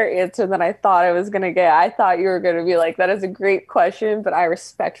way better answer than I thought I was going to get. I thought you were going to be like, that is a great question, but I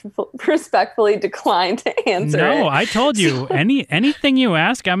respectfully declined to answer it. No, I told you, anything you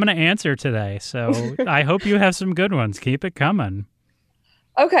ask, I'm going to answer today. So I hope you have some good ones. Keep it coming.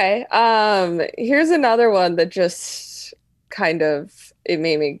 Okay. Here's another one that just kind of, it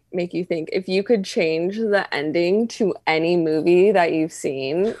may make you think, if you could change the ending to any movie that you've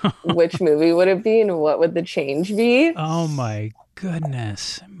seen, which movie would it be, and what would the change be? Oh my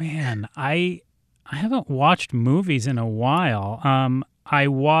goodness, man. I haven't watched movies in a while.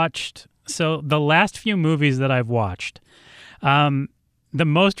 So the last few movies that I've watched, the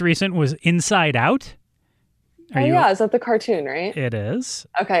most recent was Inside Out. Yeah, is that the cartoon, right? It is.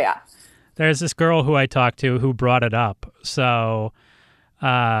 Okay, yeah. There's this girl who I talked to who brought it up, so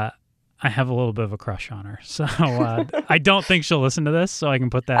I have a little bit of a crush on her. So I don't think she'll listen to this, so I can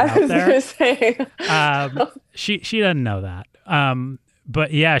put that out there. I was going to say. She doesn't know that.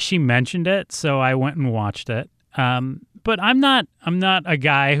 But yeah, she mentioned it, so I went and watched it. But I'm not a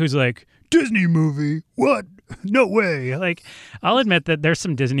guy who's like, Disney movie? What? No way. Like, I'll admit that there's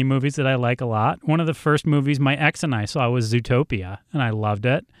some Disney movies that I like a lot. One of the first movies my ex and I saw was Zootopia, and I loved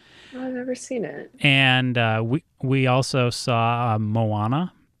it. Oh, I've never seen it. And we also saw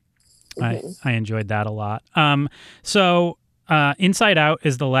Moana. Mm-hmm. I enjoyed that a lot. So Inside Out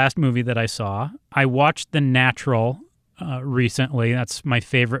is the last movie that I saw. I watched The Natural recently. That's my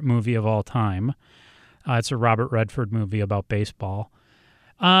favorite movie of all time. It's a Robert Redford movie about baseball.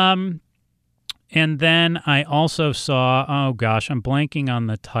 And then I also saw, oh gosh, I'm blanking on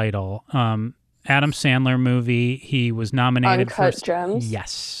the title. Adam Sandler movie. He was nominated Uncut for Gems.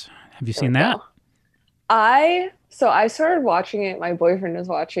 Yes. Have you seen that? I started watching it. My boyfriend was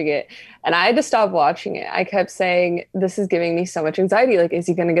watching it, and I had to stop watching it. I kept saying, this is giving me so much anxiety. Like, is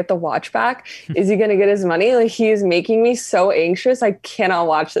he going to get the watch back? Is he going to get his money? Like, he is making me so anxious. I cannot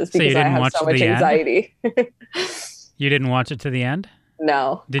watch this because I have so much anxiety. You didn't watch it to the end?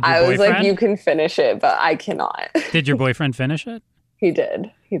 No. Did your I was boyfriend? like, you can finish it, but I cannot. Did your boyfriend finish it? He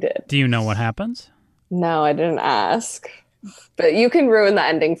did. Do you know what happens? No, I didn't ask. But you can ruin the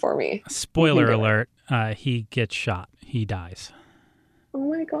ending for me. Spoiler alert, he gets shot. He dies.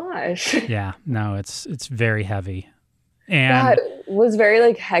 Oh my gosh. Yeah, no, it's very heavy. And that was very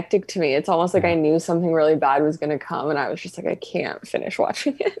like hectic to me. It's almost like I knew something really bad was going to come, and I was just like, I can't finish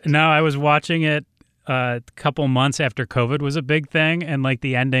watching it. No, I was watching it a couple months after COVID was a big thing, and like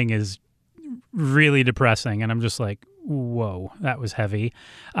the ending is really depressing, and I'm just like, whoa, that was heavy.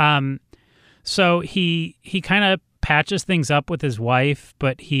 So he kind of patches things up with his wife,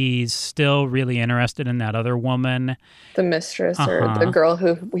 but he's still really interested in that other woman. The mistress or the girl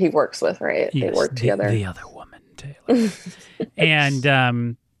who he works with, right? Yes, they work together. The other woman, Taylor.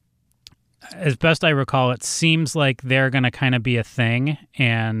 And as best I recall, it seems like they're going to kind of be a thing,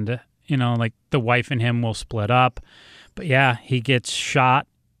 and, like the wife and him will split up. But yeah, he gets shot,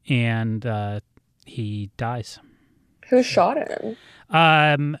 and he dies. Who shot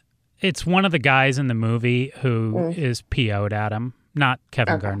him? It's one of the guys in the movie who is PO'd at him. Not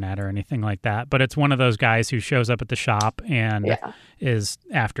Kevin Garnett or anything like that, but it's one of those guys who shows up at the shop and is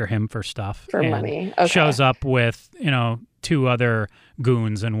after him for stuff. For money. Okay. Shows up with, two other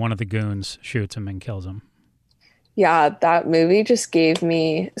goons, and one of the goons shoots him and kills him. Yeah, that movie just gave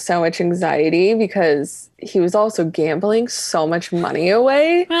me so much anxiety because he was also gambling so much money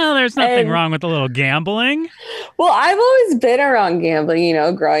away. Well, there's nothing wrong with a little gambling. Well, I've always been around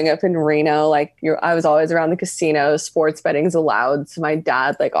gambling, growing up in Reno. Like, I was always around the casinos. Sports betting's allowed. So my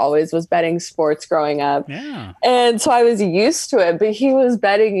dad, always was betting sports growing up. Yeah. And so I was used to it. But he was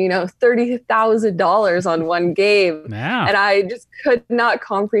betting, $30,000 on one game. Yeah. And I just could not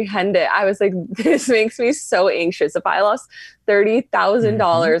comprehend it. I was like, this makes me so anxious. If I lost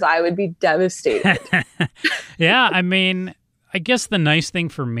 $30,000, I would be devastated. Yeah, I mean, I guess the nice thing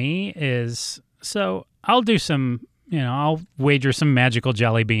for me is, so I'll do some, I'll wager some magical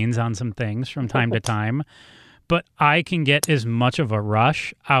jelly beans on some things from time to time. But I can get as much of a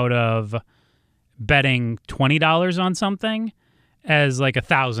rush out of betting $20 on something as like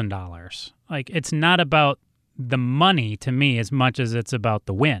 $1,000. Like, it's not about the money to me as much as it's about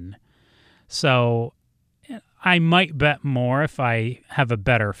the win. So I might bet more if I have a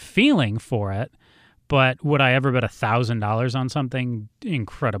better feeling for it, but would I ever bet $1,000 on something?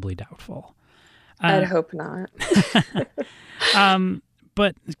 Incredibly doubtful. I'd hope not.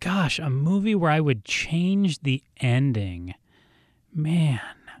 But gosh, a movie where I would change the ending, man.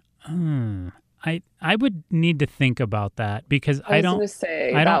 I would need to think about that because I don't. I was going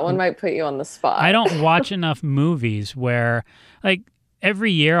to say that one might put you on the spot. I don't watch enough movies where, like,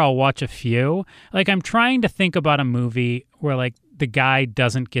 every year I'll watch a few. Like, I'm trying to think about a movie where, like, the guy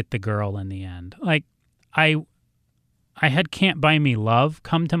doesn't get the girl in the end. Like, I had Can't Buy Me Love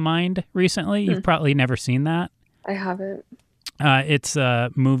come to mind recently. You've probably never seen that. I haven't. It's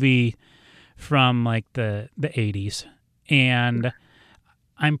a movie from, like, the 80s, and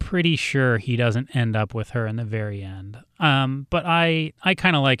I'm pretty sure he doesn't end up with her in the very end. But I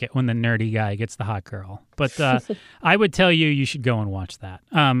kind of like it when the nerdy guy gets the hot girl. But I would tell you should go and watch that.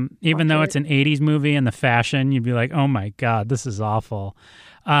 Even though it's an 80s movie and the fashion, you'd be like, oh my God, this is awful.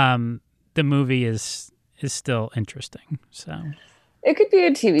 The movie is still interesting. So it could be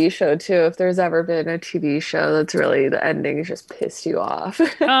a TV show too. If there's ever been a TV show that's really the ending just pissed you off.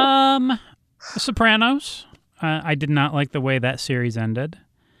 Sopranos. I did not like the way that series ended.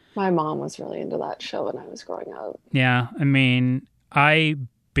 My mom was really into that show when I was growing up. Yeah, I mean, I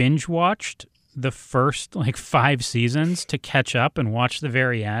binge watched the first 5 seasons to catch up and watch the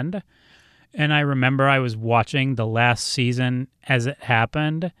very end. And I remember I was watching the last season as it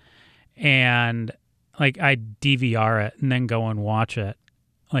happened, and I'd DVR it and then go and watch it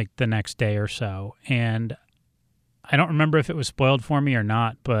the next day or so. And I don't remember if it was spoiled for me or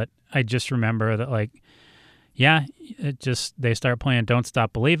not, but I just remember that yeah, they start playing Don't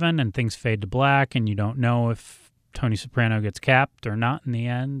Stop Believin', and things fade to black, and you don't know if Tony Soprano gets capped or not in the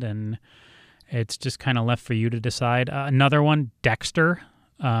end, and it's just kind of left for you to decide. Another one, Dexter.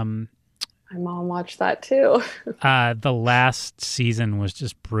 My mom watched that too. The last season was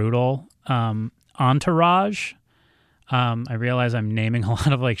just brutal. Entourage. I realize I'm naming a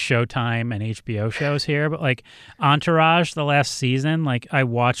lot of Showtime and HBO shows here, but Entourage, the last season, I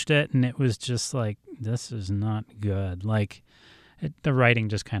watched it and it was just this is not good. The writing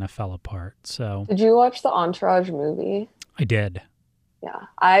just kind of fell apart. So, did you watch the Entourage movie? I did. Yeah,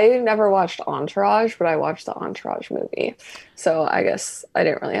 I never watched Entourage, but I watched the Entourage movie. So I guess I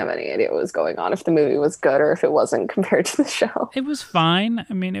didn't really have any idea what was going on, if the movie was good or if it wasn't compared to the show. It was fine.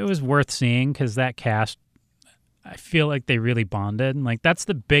 I mean, it was worth seeing because that cast, I feel like they really bonded. And that's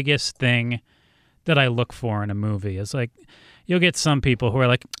the biggest thing that I look for in a movie is you'll get some people who are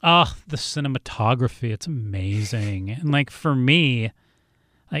like, oh, the cinematography, it's amazing. And for me,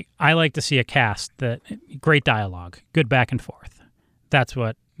 I like to see a cast that great dialogue, good back and forth. That's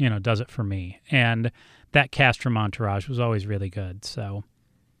what, does it for me. And that cast from Entourage was always really good. So,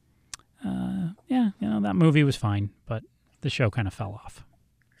 yeah, that movie was fine, but the show kind of fell off.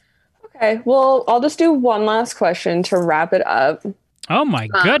 Okay, well, I'll just do one last question to wrap it up. Oh my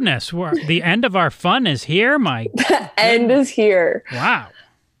goodness, the end of our fun is here. The end is here. Wow.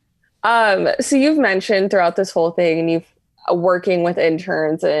 So you've mentioned throughout this whole thing, and you've working with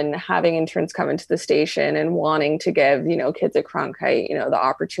interns and having interns come into the station and wanting to give, kids at Cronkite, the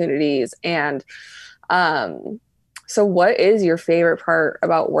opportunities. And so what is your favorite part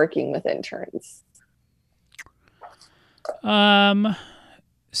about working with interns?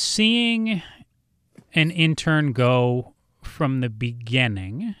 Seeing an intern go from the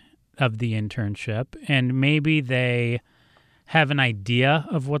beginning of the internship, and maybe they have an idea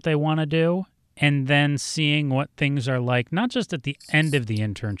of what they want to do, and then seeing what things are like, not just at the end of the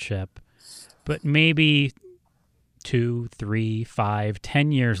internship, but maybe 2, 3, 5,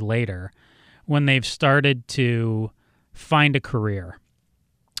 10 years later when they've started to find a career.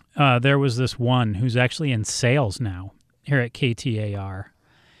 There was this one who's actually in sales now here at KTAR.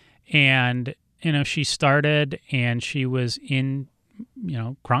 And, she started and she was in,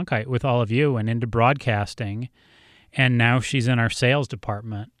 Cronkite with all of you and into broadcasting. And now she's in our sales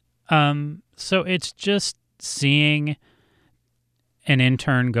department. So it's just seeing an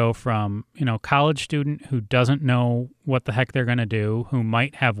intern go from, college student who doesn't know what the heck they're going to do, who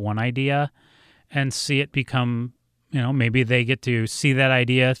might have one idea, and see it become, maybe they get to see that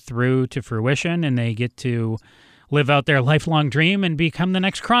idea through to fruition and they get to live out their lifelong dream and become the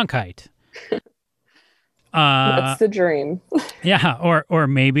next Cronkite. That's the dream. Yeah, or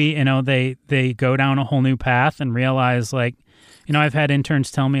maybe, you know, they go down a whole new path and realize, like, you know, I've had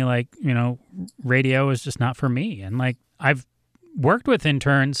interns tell me, like, you know, radio is just not for me. And like, I've worked with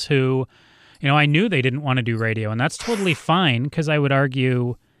interns who, you know, I knew they didn't want to do radio, and that's totally fine, because I would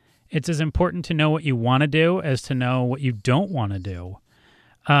argue it's as important to know what you want to do as to know what you don't want to do.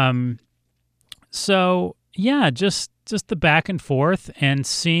 So yeah, just the back and forth and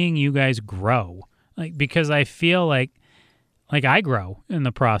seeing you guys grow, like, because I feel like I grow in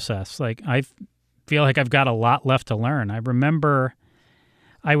the process. Like, I feel like I've got a lot left to learn. I remember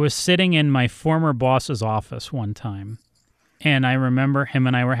I was sitting in my former boss's office one time, and I remember him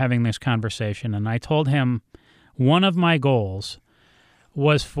and I were having this conversation, and I told him one of my goals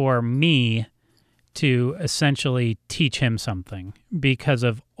was for me to essentially teach him something because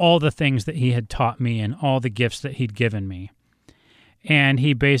of all the things that he had taught me and all the gifts that he'd given me. And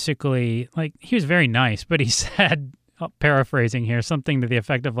he basically, like, he was very nice, but he said, paraphrasing here, something to the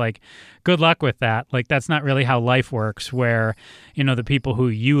effect of, like, good luck with that. Like, that's not really how life works, where, you know, the people who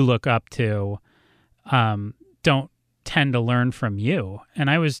you look up to don't tend to learn from you. And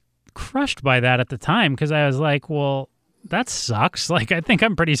I was crushed by that at the time, because I was like, well, that sucks. Like, I think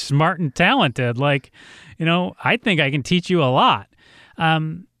I'm pretty smart and talented. Like, you know, I think I can teach you a lot.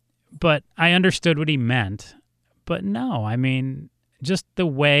 But I understood what he meant. But no, I mean, just the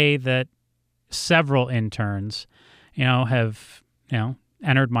way that several interns, you know, have, you know,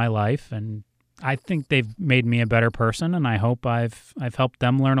 entered my life, and I think they've made me a better person, and I hope I've helped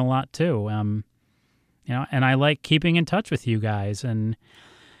them learn a lot too. You know, and I like keeping in touch with you guys, and,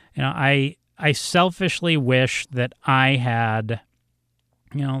 you know, I selfishly wish that I had,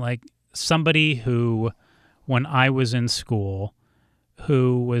 you know, like, somebody who, when I was in school,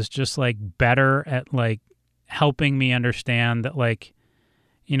 who was just, like, better at, like, helping me understand that, like,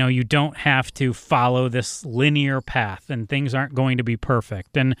 you know, you don't have to follow this linear path and things aren't going to be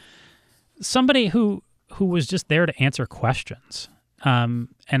perfect. And somebody who was just there to answer questions. And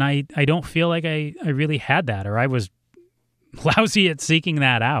I don't feel like I really had that, or I was lousy at seeking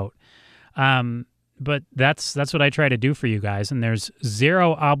that out. But that's what I try to do for you guys. And there's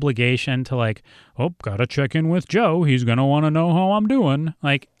zero obligation to, like, oh, gotta check in with Joe. He's going to want to know how I'm doing.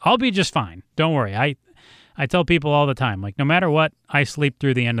 Like, I'll be just fine. Don't worry. I tell people all the time, like, no matter what, I sleep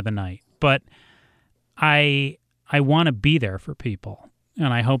through the end of the night, but I want to be there for people,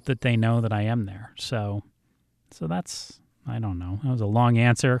 and I hope that they know that I am there. So that's, I don't know. That was a long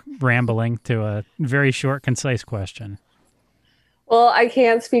answer, rambling to a very short, concise question. Well, I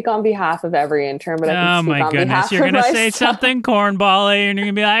can't speak on behalf of every intern, but I can speak on behalf of you're going to say myself. something cornbally, and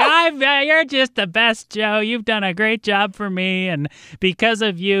you're going to be like, you're just the best, Joe. You've done a great job for me, and because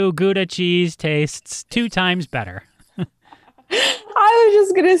of you, Gouda cheese tastes 2 times better. I was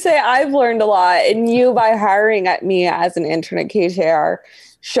just going to say I've learned a lot, and you, by hiring at me as an intern at KTAR,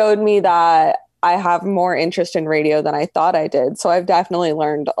 showed me that I have more interest in radio than I thought I did. So I've definitely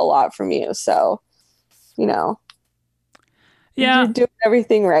learned a lot from you. So, you know. Yeah. You're doing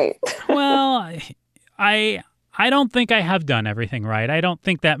everything right. Well, I don't think I have done everything right. I don't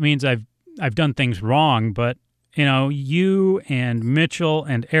think that means I've done things wrong, but, you know, you and Mitchell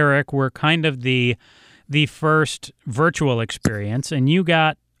and Eric were kind of the first virtual experience, and you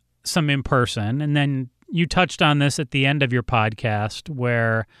got some in person, and then you touched on this at the end of your podcast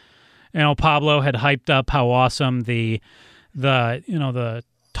where, you know, Pablo had hyped up how awesome the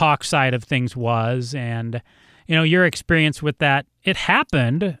talk side of things was, and, you know, your experience with that, it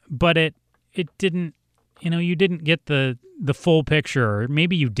happened, but it didn't, you know, you didn't get the full picture. Or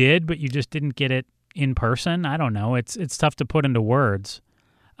maybe you did, but you just didn't get it in person. I don't know. It's tough to put into words.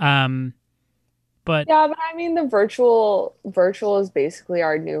 But yeah, but I mean, the virtual is basically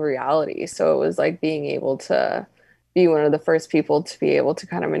our new reality. So it was like being able to be one of the first people to be able to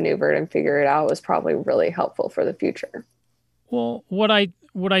kind of maneuver it and figure it out was probably really helpful for the future. Well, what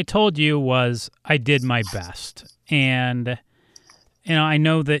I told you was I did my best. And, you know, I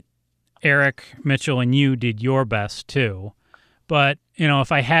know that Eric, Mitchell, and you did your best too. But, you know,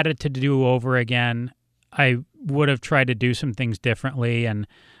 if I had it to do over again, I would have tried to do some things differently. And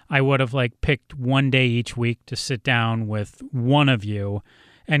I would have, like, picked one day each week to sit down with one of you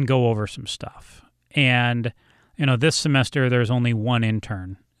and go over some stuff. And, you know, this semester there's only one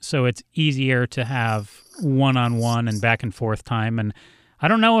intern. So it's easier to have one-on-one and back and forth time. And I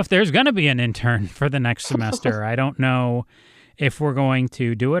don't know if there's going to be an intern for the next semester. I don't know if we're going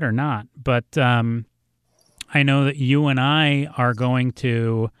to do it or not. But I know that you and I are going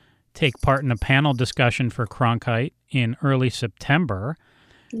to take part in a panel discussion for Cronkite in early September.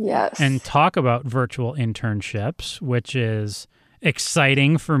 Yes. And talk about virtual internships, which is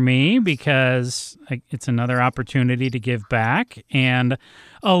exciting for me because it's another opportunity to give back, and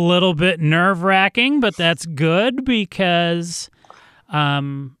a little bit nerve-wracking, but that's good because, I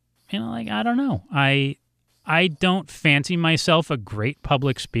don't know. I don't fancy myself a great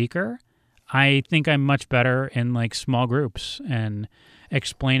public speaker. I think I'm much better in like small groups and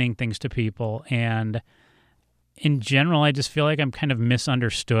explaining things to people. And in general, I just feel like I'm kind of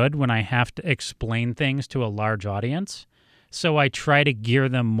misunderstood when I have to explain things to a large audience. So I try to gear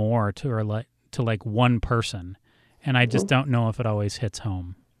them more to one person. And I just don't know if it always hits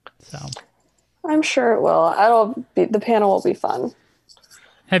home. So I'm sure it will. The panel will be fun.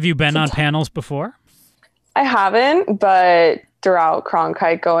 Have you been on panels before? I haven't, but throughout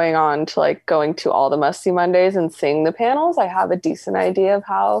Cronkite going to all the Must See Mondays and seeing the panels, I have a decent idea of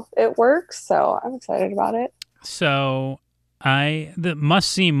how it works. So I'm excited about it. So the Must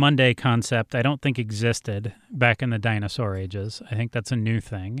See Monday concept, I don't think existed back in the dinosaur ages. I think that's a new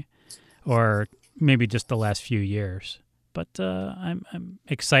thing, or maybe just the last few years. But I'm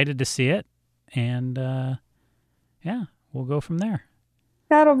excited to see it, and we'll go from there.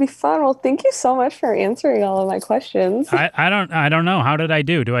 That'll be fun. Well, thank you so much for answering all of my questions. I don't know. How did I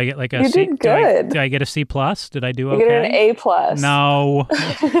do? Do I get like a you C? Did good. Do I get a C+? Did I do okay? You get an A+. No.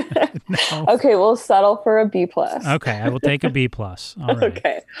 No. Okay, we'll settle for a B+. Okay, I will take a B+. All right.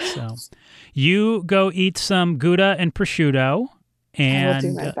 Okay. So you go eat some Gouda and prosciutto. And I will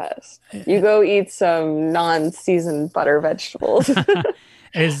do my best. You go eat some non-seasoned butter vegetables.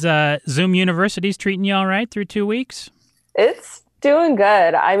 Is Zoom University's treating you all right through 2 weeks? It's doing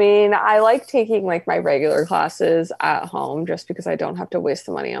good. I mean, I like taking like my regular classes at home just because I don't have to waste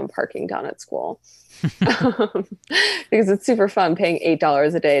the money on parking down at school. Because it's super fun paying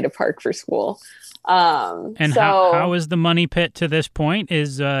 $8 a day to park for school. And how is the money pit to this point?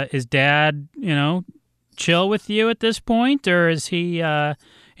 Is Dad, chill with you at this point, or is he? Yeah,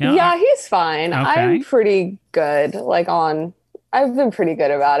 he's fine. Okay. I'm pretty good. I've been pretty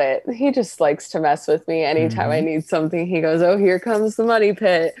good about it. He just likes to mess with me anytime I need something. He goes, "Oh, here comes the money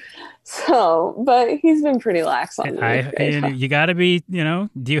pit." So, but he's been pretty lax on me. You got to be, do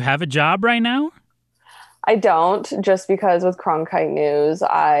you have a job right now? I don't, just because with Cronkite News,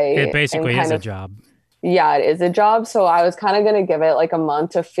 it basically is a job. Yeah, it is a job. So I was kind of going to give it like a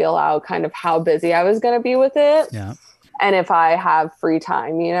month to feel out kind of how busy I was going to be with it. Yeah. And if I have free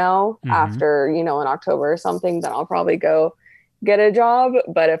time, after, in October or something, then I'll probably go get a job.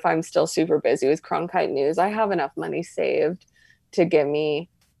 But if I'm still super busy with Cronkite News, I have enough money saved to get me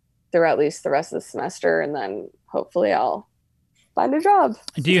through at least the rest of the semester. And then hopefully I'll find a job.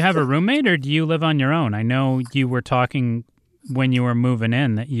 Do you have a roommate or do you live on your own? I know you were talking when you were moving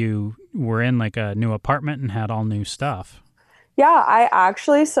in that you were in like a new apartment and had all new stuff. Yeah, I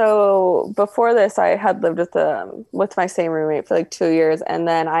actually, so before this, I had lived with my same roommate for like 2 years. And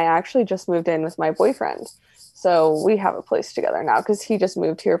then I actually just moved in with my boyfriend. So we have a place together now because he just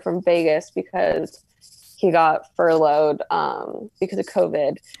moved here from Vegas because he got furloughed because of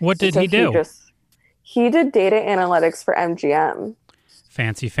COVID. What did he do? He did data analytics for MGM.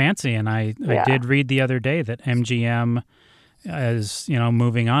 Fancy. And I did read the other day that MGM is,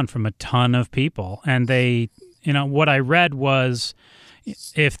 moving on from a ton of people. And they, what I read was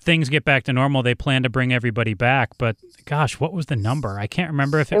if things get back to normal, they plan to bring everybody back. But gosh, what was the number? I can't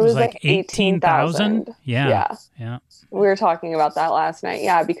remember if it was like 18,000. Yeah. We were talking about that last night.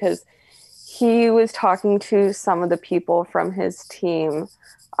 Yeah, because he was talking to some of the people from his team,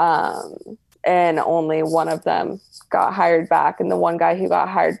 and only one of them got hired back. And the one guy who got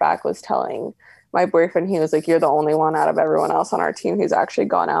hired back was telling my boyfriend, he was like, "You're the only one out of everyone else on our team who's actually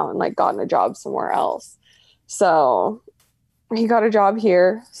gone out and like gotten a job somewhere else." So he got a job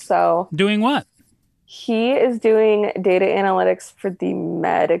here. So doing what? He is doing data analytics for the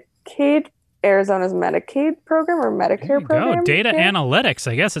Arizona's Medicaid program or Medicare program. Data analytics.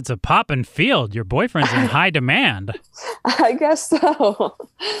 I guess it's a poppin' field. Your boyfriend's in high demand. I guess so.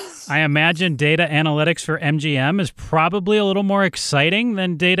 I imagine data analytics for MGM is probably a little more exciting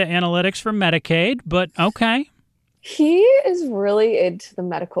than data analytics for Medicaid, but okay. He is really into the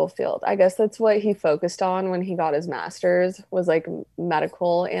medical field. I guess that's what he focused on when he got his master's, was like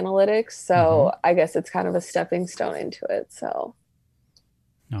medical analytics. So I guess it's kind of a stepping stone into it. So.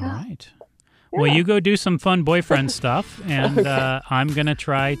 All right. Yeah. Well, you go do some fun boyfriend stuff, and okay. I'm going to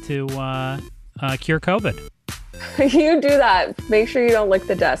try to cure COVID. You do that. Make sure you don't lick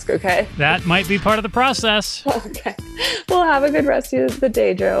the desk, okay? That might be part of the process. Okay. Well, have a good rest of the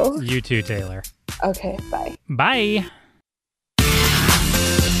day, Joe. You too, Taylor. Okay, bye. Bye.